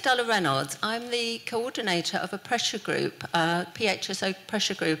name is Della Reynolds. I'm the coordinator of a pressure group, PHSO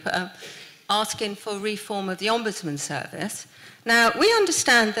pressure group, asking for reform of the Ombudsman Service. Now, we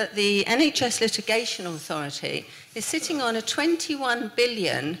understand that the NHS Litigation Authority is sitting on a 21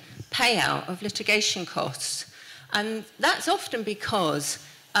 billion payout of litigation costs. And that's often because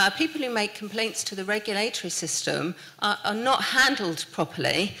people who make complaints to the regulatory system are not handled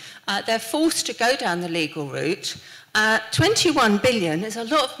properly. They're forced to go down the legal route. 21 billion is a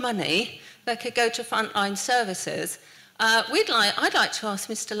lot of money that could go to frontline services. I'd like to ask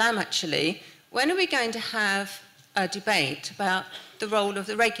Mr. Lamb, actually, when are we going to have a debate about the role of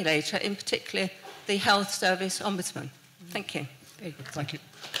the regulator, in particular the Health Service Ombudsman? Thank you. Very good. Thank you.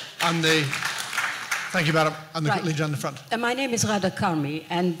 And thank you, Madam. And the lady on the front. My name is Radha Karmi,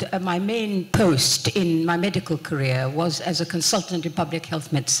 and my main post in my medical career was as a consultant in public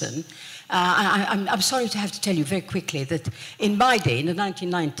health medicine. I'm sorry to have to tell you very quickly that in my day, in the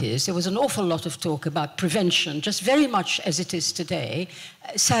 1990s, there was an awful lot of talk about prevention, just very much as it is today.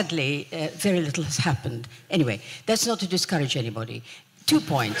 Sadly, very little has happened. Anyway, that's not to discourage anybody. 2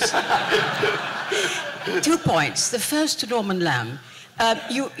 points. 2 points. The first to Norman Lamb.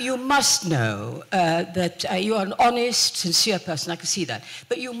 You must know that you are an honest, sincere person, I can see that,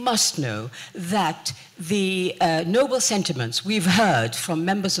 but you must know that the noble sentiments we've heard from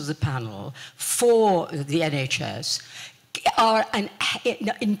members of the panel for the NHS are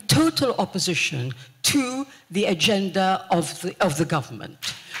in total opposition to the agenda of the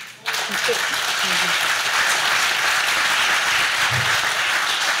government.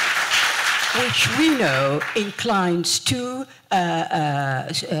 Which we know inclines to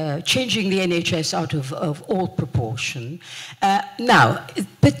changing the NHS out of all proportion. Now,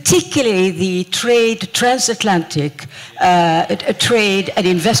 particularly the transatlantic trade and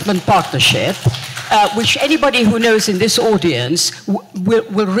investment partnership, which anybody who knows in this audience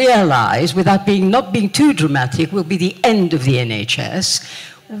will realize, without not being too dramatic, will be the end of the NHS.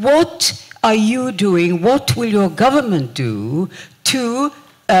 What are you doing? What will your government do to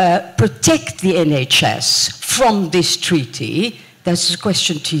protect the NHS from this treaty? That's a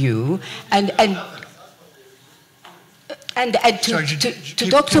question to you. And to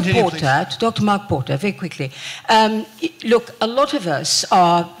Dr. Porter, to Dr. Mark Porter, very quickly. Look, a lot of us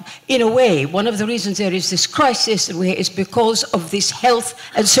are, in a way, one of the reasons there is this crisis is because of this Health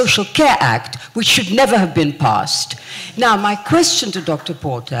and Social Care Act, which should never have been passed. Now, my question to Dr.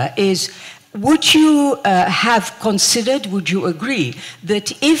 Porter is, would you have considered, would you agree,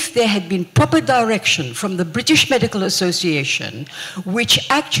 that if there had been proper direction from the British Medical Association, which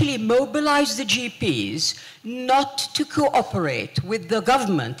actually mobilized the GPs not to cooperate with the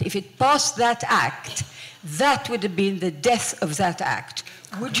government, if it passed that act, that would have been the death of that act?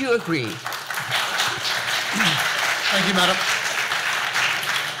 Would you agree? Thank you, Madam.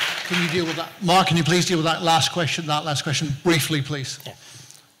 Can you deal with that? Mark, can you please deal with that last question briefly, please? Yeah.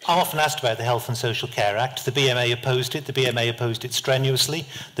 I'm often asked about the Health and Social Care Act. The BMA opposed it. The BMA opposed it strenuously.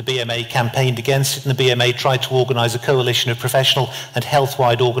 The BMA campaigned against it, and the BMA tried to organise a coalition of professional and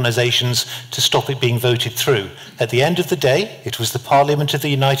health-wide organisations to stop it being voted through. At the end of the day, it was the Parliament of the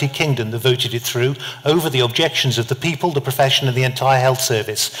United Kingdom that voted it through over the objections of the people, the profession and the entire health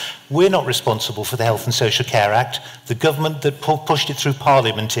service. We're not responsible for the Health and Social Care Act. The government that pushed it through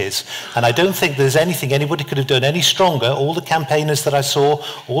Parliament is. And I don't think there's anything anybody could have done any stronger. All the campaigners that I saw,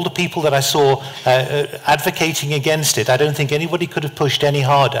 all the people that I saw advocating against it, I don't think anybody could have pushed any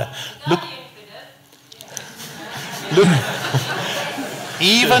harder.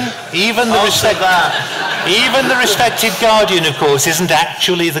 Even the respected Guardian, of course, isn't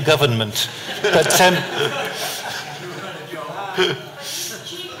actually the government. But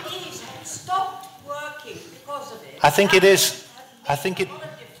I think it is.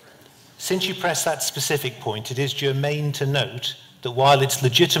 Since you press that specific point, it is germane to note that while it's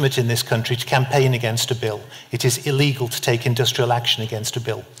legitimate in this country to campaign against a bill, it is illegal to take industrial action against a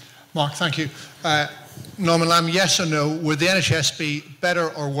bill. Mark, thank you. Norman Lamb, yes or no, would the NHS be better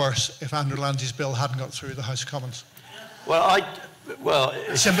or worse if Andrew Landy's bill hadn't got through the House of Commons?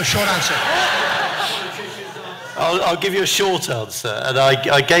 Simple, short answer. I'll give you a short answer, and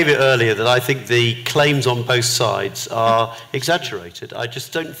I gave it earlier that I think the claims on both sides are exaggerated. I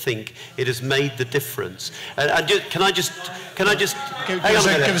just don't think it has made the difference. And can I just give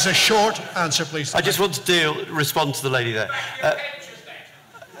us a short answer, please? I just want to respond to the lady there.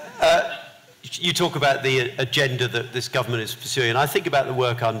 You talk about the agenda that this government is pursuing, and I think about the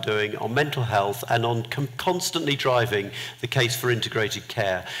work I'm doing on mental health and on constantly driving the case for integrated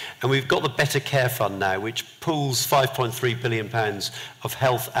care. And we've got the Better Care Fund now, which pools £5.3 billion of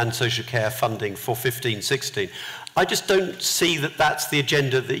health and social care funding for 15-16. I just don't see that that's the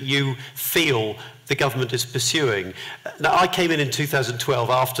agenda that you feel the government is pursuing. Now, I came in 2012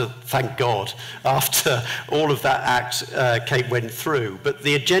 after, thank God, after all of that act went through. But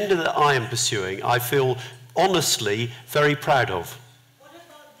the agenda that I am pursuing, I feel honestly very proud of. What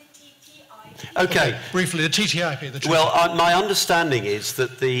about the TTIP? Okay. Briefly, the TTIP. Well, my understanding is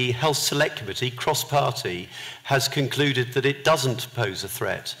that the Health Select Committee, cross-party, has concluded that it doesn't pose a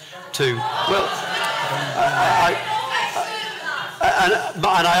threat to... Well,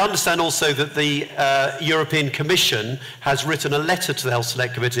 and I understand also that the European Commission has written a letter to the Health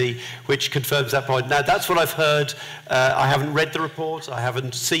Select Committee which confirms that point. Now, that's what I've heard. I haven't read the report. I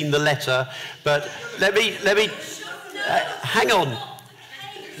haven't seen the letter. But let me hang on.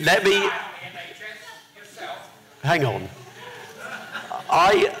 Hang on.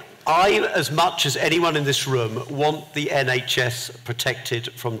 I, as much as anyone in this room, want the NHS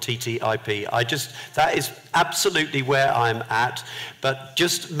protected from TTIP. That is absolutely where I'm at. But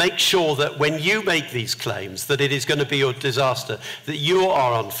just make sure that when you make these claims that it is going to be a disaster, that you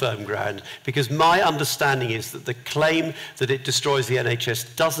are on firm ground. Because my understanding is that the claim that it destroys the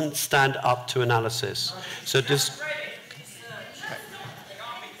NHS doesn't stand up to analysis. So just...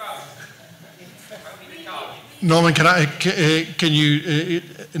 Norman, can you,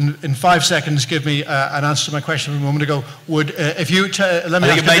 in 5 seconds, give me an answer to my question from a moment ago? Would if you let me?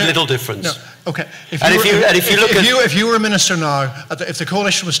 I think it made little difference. No, okay. If you were a minister now, if the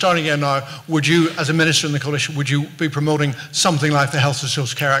coalition was starting again now, would you, as a minister in the coalition, would you be promoting something like the Health and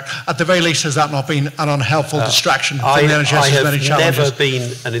Social Care Act? At the very least, has that not been an unhelpful distraction from the NHS's many challenges? I have never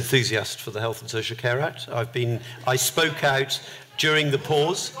been an enthusiast for the Health and Social Care Act. I spoke out during the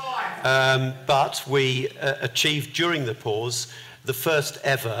pause, but we achieved during the pause the first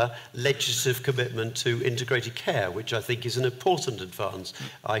ever legislative commitment to integrated care, which I think is an important advance.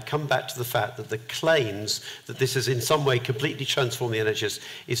 I come back to the fact that the claims that this has in some way completely transformed the NHS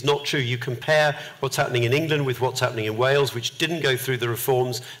is not true. You compare what's happening in England with what's happening in Wales, which didn't go through the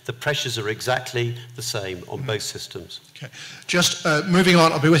reforms. The pressures are exactly the same on both systems. Okay. Just moving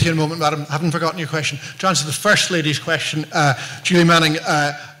on, I'll be with you in a moment, madam. I haven't forgotten your question. To answer the First Lady's question, Julie Manning,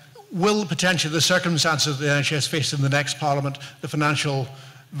 will potentially the circumstances the NHS face in the next Parliament, the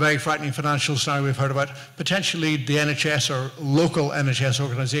very frightening financial scenario we've heard about, potentially lead the NHS or local NHS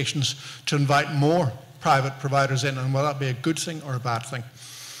organisations to invite more private providers in, and will that be a good thing or a bad thing?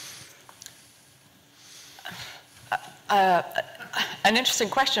 An interesting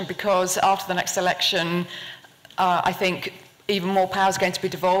question, because after the next election, I think even more power is going to be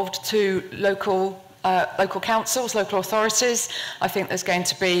devolved to local councils, local authorities. I think there's going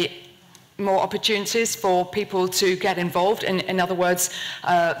to be more opportunities for people to get involved, in other words,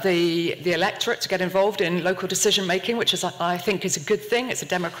 the electorate to get involved in local decision making, which is, I think, is a good thing. It's a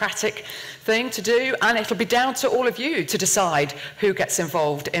democratic thing to do, and it'll be down to all of you to decide who gets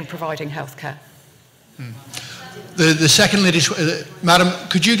involved in providing healthcare. The second lady, madam,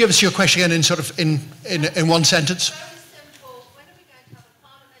 could you give us your question again in one sentence?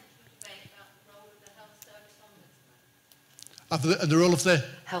 The role of the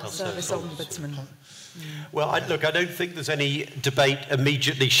Health Service Ombudsman. Well, I don't think there's any debate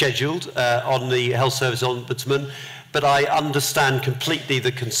immediately scheduled on the Health Service Ombudsman, but I understand completely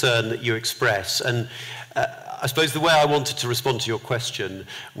the concern that you express. And I suppose the way I wanted to respond to your question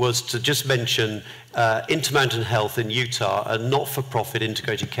was to just mention Intermountain Health in Utah, a not-for-profit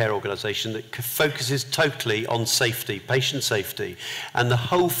integrated care organisation that focuses totally on safety, patient safety, and the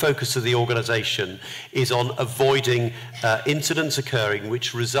whole focus of the organisation is on avoiding incidents occurring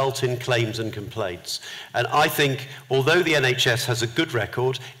which result in claims and complaints. And I think, although the NHS has a good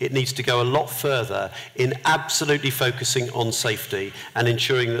record, it needs to go a lot further in absolutely focusing on safety and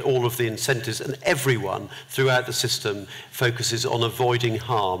ensuring that all of the incentives and everyone throughout the system focuses on avoiding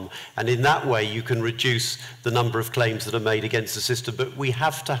harm. And in that way, you can reduce the number of claims that are made against the system. But we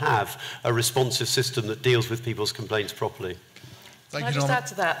have to have a responsive system that deals with people's complaints properly. Can I just add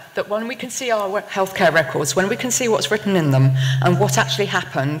to that, that when we can see our healthcare records, when we can see what's written in them and what actually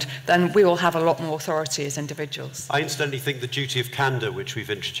happened, then we will have a lot more authority as individuals. I incidentally think the duty of candour, which we've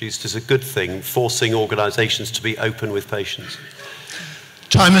introduced, is a good thing, forcing organisations to be open with patients.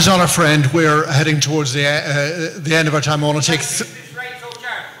 Time is on our friend. We're heading towards the end of our time. I want to take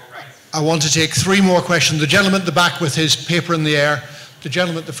three more questions. The gentleman at the back with his paper in the air, the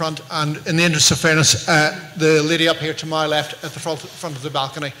gentleman at the front, and in the interest of fairness, the lady up here to my left at the front of the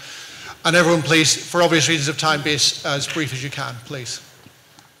balcony. And everyone, please, for obvious reasons of time, be as brief as you can, please.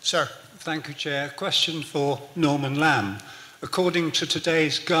 Sir. Thank you, Chair. Question for Norman Lamb. According to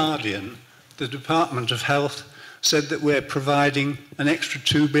today's Guardian, the Department of Health said that we're providing an extra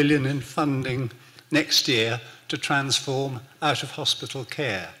 $2 billion in funding next year to transform out-of-hospital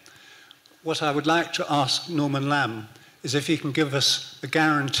care. What I would like to ask Norman Lamb is if he can give us a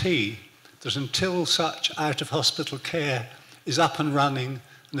guarantee that until such out-of-hospital care is up and running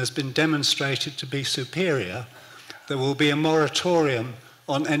and has been demonstrated to be superior, there will be a moratorium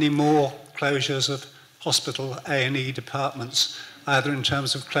on any more closures of hospital A&E departments, either in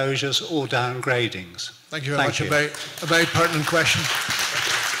terms of closures or downgradings. Thank you very much. A very pertinent question.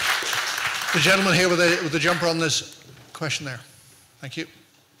 The gentleman here with the jumper on this question there. Thank you.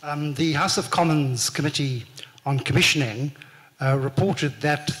 The House of Commons Committee on Commissioning reported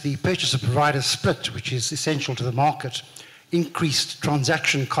that the purchaser-provider split, which is essential to the market, increased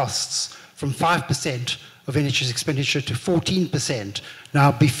transaction costs from 5% of NHS expenditure to 14%.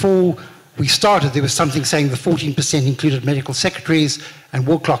 Now, before we started, there was something saying the 14% included medical secretaries and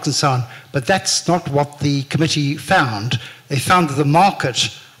ward clerks and so on, but that's not what the committee found. They found that the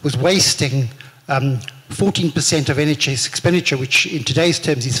market was wasting 14% of NHS expenditure, which in today's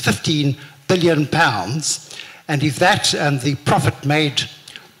terms is £15 billion, and if that and the profit made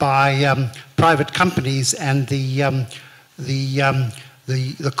by private companies and the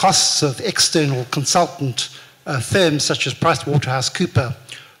costs of external consultant firms such as PricewaterhouseCoopers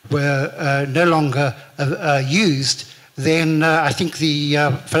were no longer used, then I think the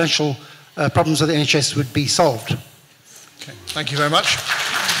financial problems of the NHS would be solved. Okay. Thank you very much.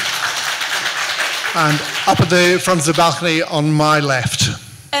 And up at the front of the balcony on my left.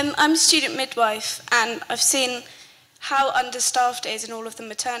 I'm a student midwife, and I've seen how understaffed it is in all of the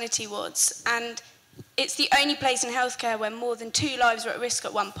maternity wards, and it's the only place in healthcare where more than 2 lives are at risk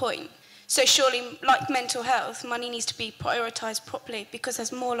at one point. So surely, like mental health, money needs to be prioritised properly because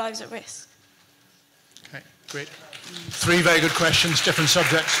there's more lives at risk. Okay, great. 3 very good questions, different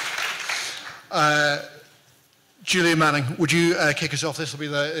subjects. Julia Manning, would you kick us off? This will be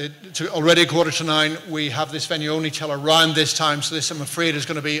already 9:15. We have this venue only till around this time, so this, I'm afraid, is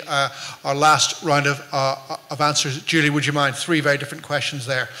going to be our last round of answers. Julie, would you mind? 3 very different questions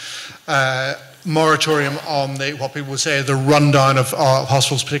there. Moratorium on what people would say the rundown of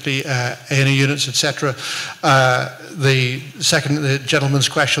hospitals, particularly A&E units, etc. The second, the gentleman's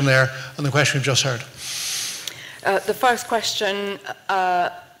question there, and the question we've just heard. The first question,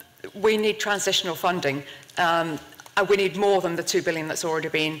 we need transitional funding. And we need more than the $2 billion that's already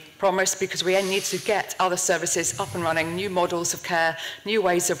been promised, because we need to get other services up and running, new models of care, new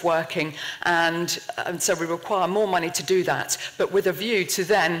ways of working, and so we require more money to do that, but with a view to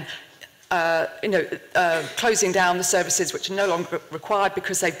then closing down the services which are no longer required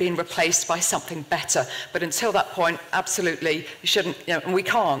because they've been replaced by something better. But until that point, absolutely, you shouldn't, and we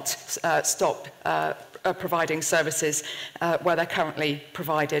can't stop providing services where they're currently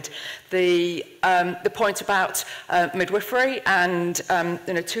provided. The point about midwifery and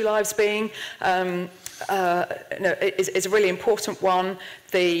 2 lives being is a really important one.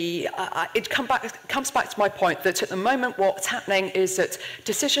 It comes back to my point that at the moment what's happening is that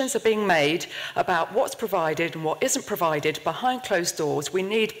decisions are being made about what's provided and what isn't provided behind closed doors. We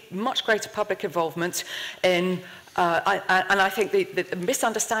need much greater public involvement in, and I think the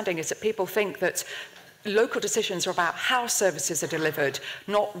misunderstanding is that people think that local decisions are about how services are delivered,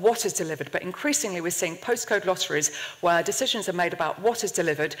 not what is delivered. But increasingly we're seeing postcode lotteries where decisions are made about what is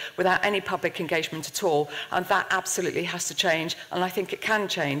delivered without any public engagement at all. And that absolutely has to change, and I think it can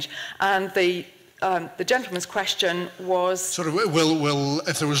change. And the gentleman's question was... Sort of,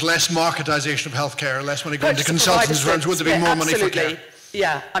 if there was less marketisation of healthcare, less money going to consultants' firms, would there be more money for care?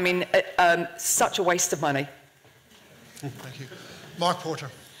 Yeah, I mean, such a waste of money. Thank you. Mark Porter.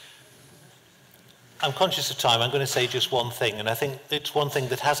 I'm conscious of time. I'm going to say just one thing, and I think it's one thing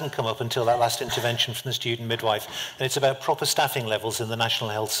that hasn't come up until that last intervention from the student midwife, and it's about proper staffing levels in the National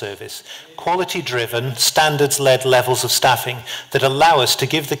Health Service. Quality-driven, standards-led levels of staffing that allow us to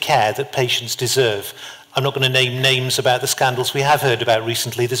give the care that patients deserve. I'm not going to name names about the scandals we have heard about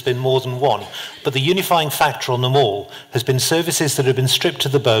recently. There's been more than one. But the unifying factor on them all has been services that have been stripped to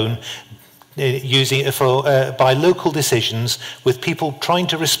the bone, by local decisions, with people trying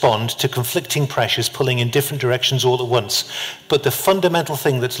to respond to conflicting pressures pulling in different directions all at once. But the fundamental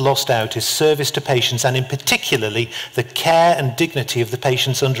thing that's lost out is service to patients, and in particularly the care and dignity of the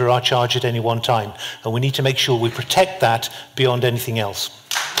patients under our charge at any one time. And we need to make sure we protect that beyond anything else.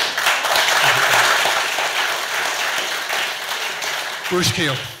 Bruce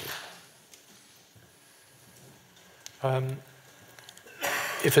Keogh.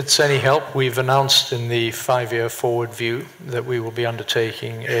 If it's any help, we've announced in the 5-year forward view that we will be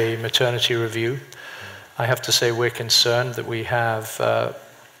undertaking a maternity review. I have to say we're concerned that we have a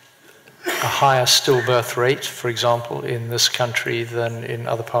higher stillbirth rate, for example, in this country than in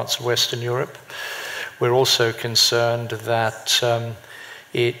other parts of Western Europe. We're also concerned that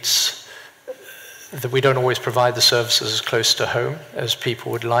that we don't always provide the services as close to home as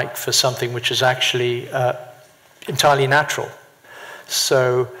people would like for something which is actually entirely natural.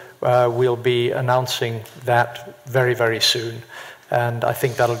 So we'll be announcing that very, very soon. And I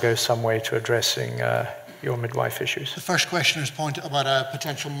think that'll go some way to addressing your midwife issues. The first questioner's point about a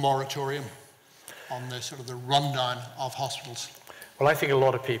potential moratorium on the sort of the rundown of hospitals. Well, I think a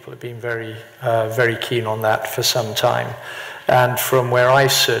lot of people have been very, very keen on that for some time. And from where I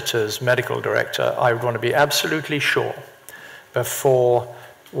sit as medical director, I would want to be absolutely sure before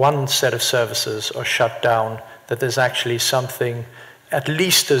one set of services are shut down that there's actually something at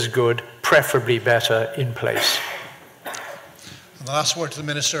least as good, preferably better, in place. And the last word to the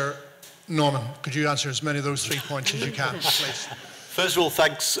Minister. Norman, could you answer as many of those 3 points as you can, please? First of all,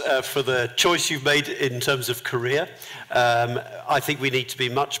 thanks for the choice you've made in terms of career. I think we need to be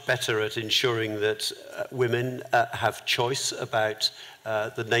much better at ensuring that women have choice about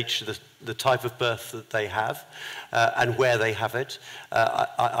the nature, the type of birth that they have and where they have it.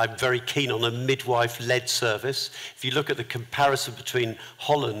 I'm very keen on a midwife-led service. If you look at the comparison between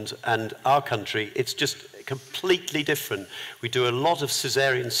Holland and our country, it's just completely different. We do a lot of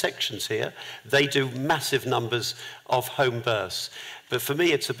caesarean sections here. They do massive numbers of home births. But for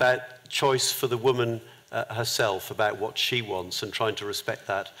me, it's about choice for the woman herself, about what she wants, and trying to respect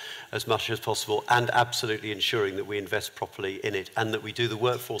that as much as possible, and absolutely ensuring that we invest properly in it, and that we do the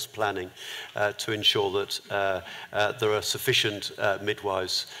workforce planning to ensure that there are sufficient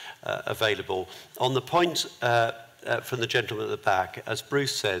midwives available. On the point from the gentleman at the back, as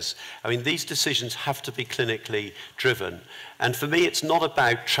Bruce says, I mean, these decisions have to be clinically driven. And for me, it's not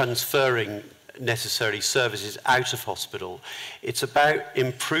about transferring necessary services out of hospital. It's about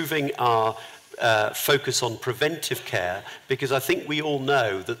improving our focus on preventive care, because I think we all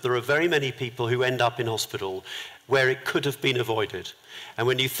know that there are very many people who end up in hospital where it could have been avoided. And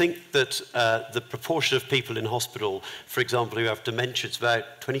when you think that the proportion of people in hospital, for example, who have dementia, it's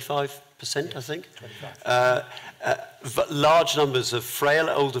about 25%, I think. Large numbers of frail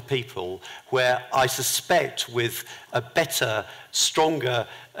older people where I suspect with a better, stronger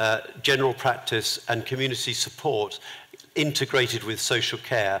general practice and community support integrated with social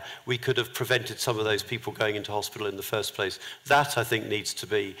care, we could have prevented some of those people going into hospital in the first place. That, I think, needs to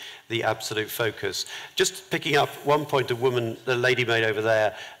be the absolute focus. Just picking up one point the lady made over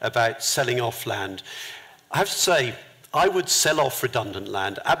there about selling off land. I have to say, I would sell off redundant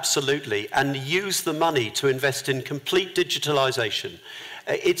land, absolutely, and use the money to invest in complete digitalisation.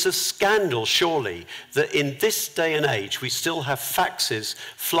 It's a scandal, surely, that in this day and age we still have faxes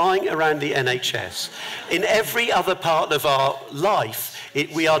flying around the NHS. In every other part of our life,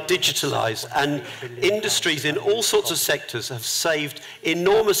 we are digitalised, and industries in all sorts of sectors have saved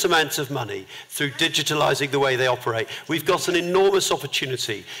enormous amounts of money through digitalising the way they operate. We've got an enormous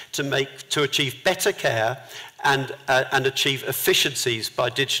opportunity to achieve better care and achieve efficiencies by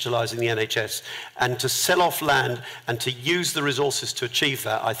digitalising the NHS, and to sell off land and to use the resources to achieve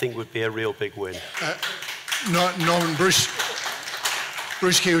that, I think would be a real big win. Norman, Bruce,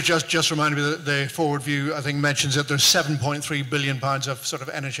 Bruce Keogh just reminded me that the forward view, I think, mentions that there's £7.3 billion of sort of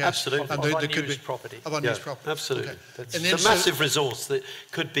NHS. Absolutely. And Of unused property. Of unused property. Absolutely. Okay. It's a massive resource that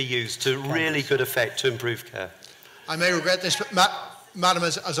could be used to really good effect to improve care. I may regret this, but Madam,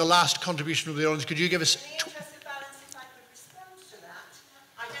 as a last contribution of the audience, could you give us...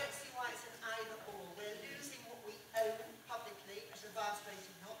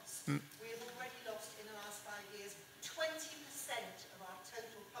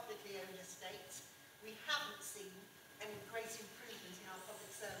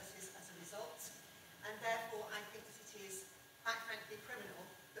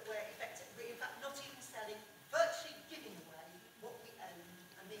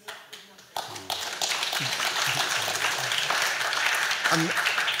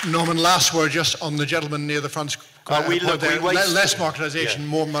 Norman, last word just on the gentleman near the front. Less marketisation,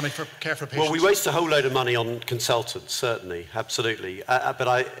 more money for care for patients. Well, we waste a whole load of money on consultants, certainly, absolutely. But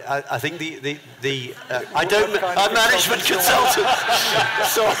I think I'm management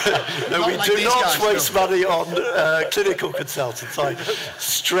consultants. Sorry, no, we do not waste money on clinical consultants. I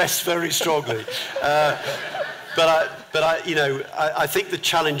stress very strongly. But I think the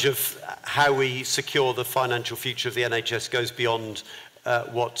challenge of how we secure the financial future of the NHS goes beyond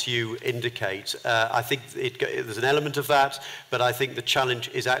what you indicate. I think there's an element of that, but I think the challenge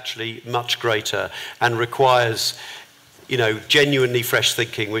is actually much greater and requires, genuinely fresh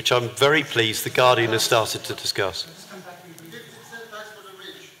thinking, which I'm very pleased the Guardian has started to discuss.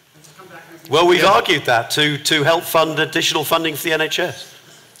 Well, we've argued that to help fund additional funding for the NHS.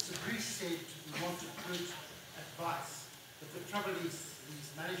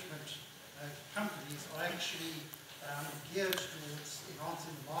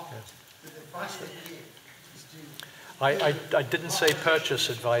 I didn't say purchase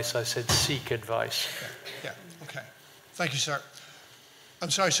advice, I said seek advice. Yeah, okay. Thank you, sir.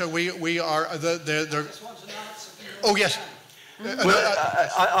 I'm sorry, sir, we are... Oh, yes.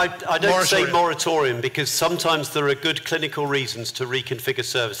 I don't say moratorium because sometimes there are good clinical reasons to reconfigure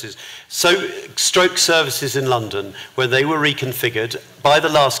services. So stroke services in London, when they were reconfigured by the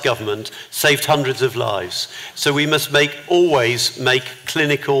last government, saved hundreds of lives. So we must always make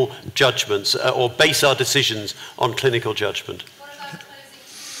clinical judgments or base our decisions on clinical judgment.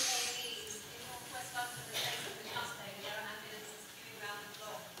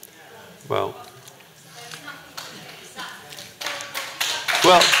 Well,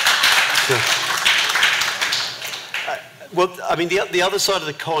 I mean, the other side of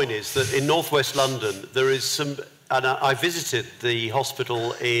the coin is that in northwest London there is some, and I visited the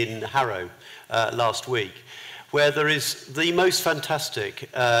hospital in Harrow last week, where there is the most fantastic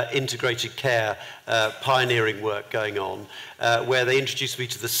integrated care pioneering work going on, where they introduced me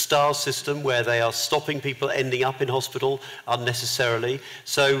to the STAR system, where they are stopping people ending up in hospital unnecessarily.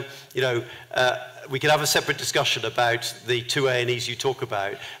 So, we could have a separate discussion about the 2 A&Es you talk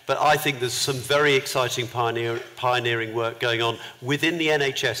about, but I think there's some very exciting pioneering work going on within the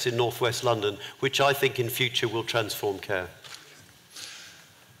NHS in northwest London, which I think in future will transform care.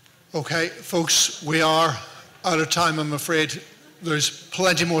 Okay, folks, we are out of time, I'm afraid. There's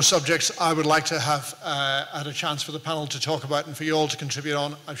plenty more subjects I would like to have had a chance for the panel to talk about and for you all to contribute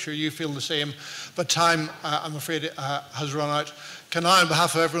on. I'm sure you feel the same, but time, I'm afraid, has run out. Can I, on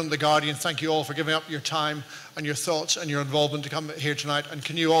behalf of everyone at The Guardian, thank you all for giving up your time and your thoughts and your involvement to come here tonight. And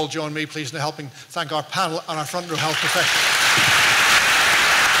can you all join me, please, in helping thank our panel and our front row health professionals.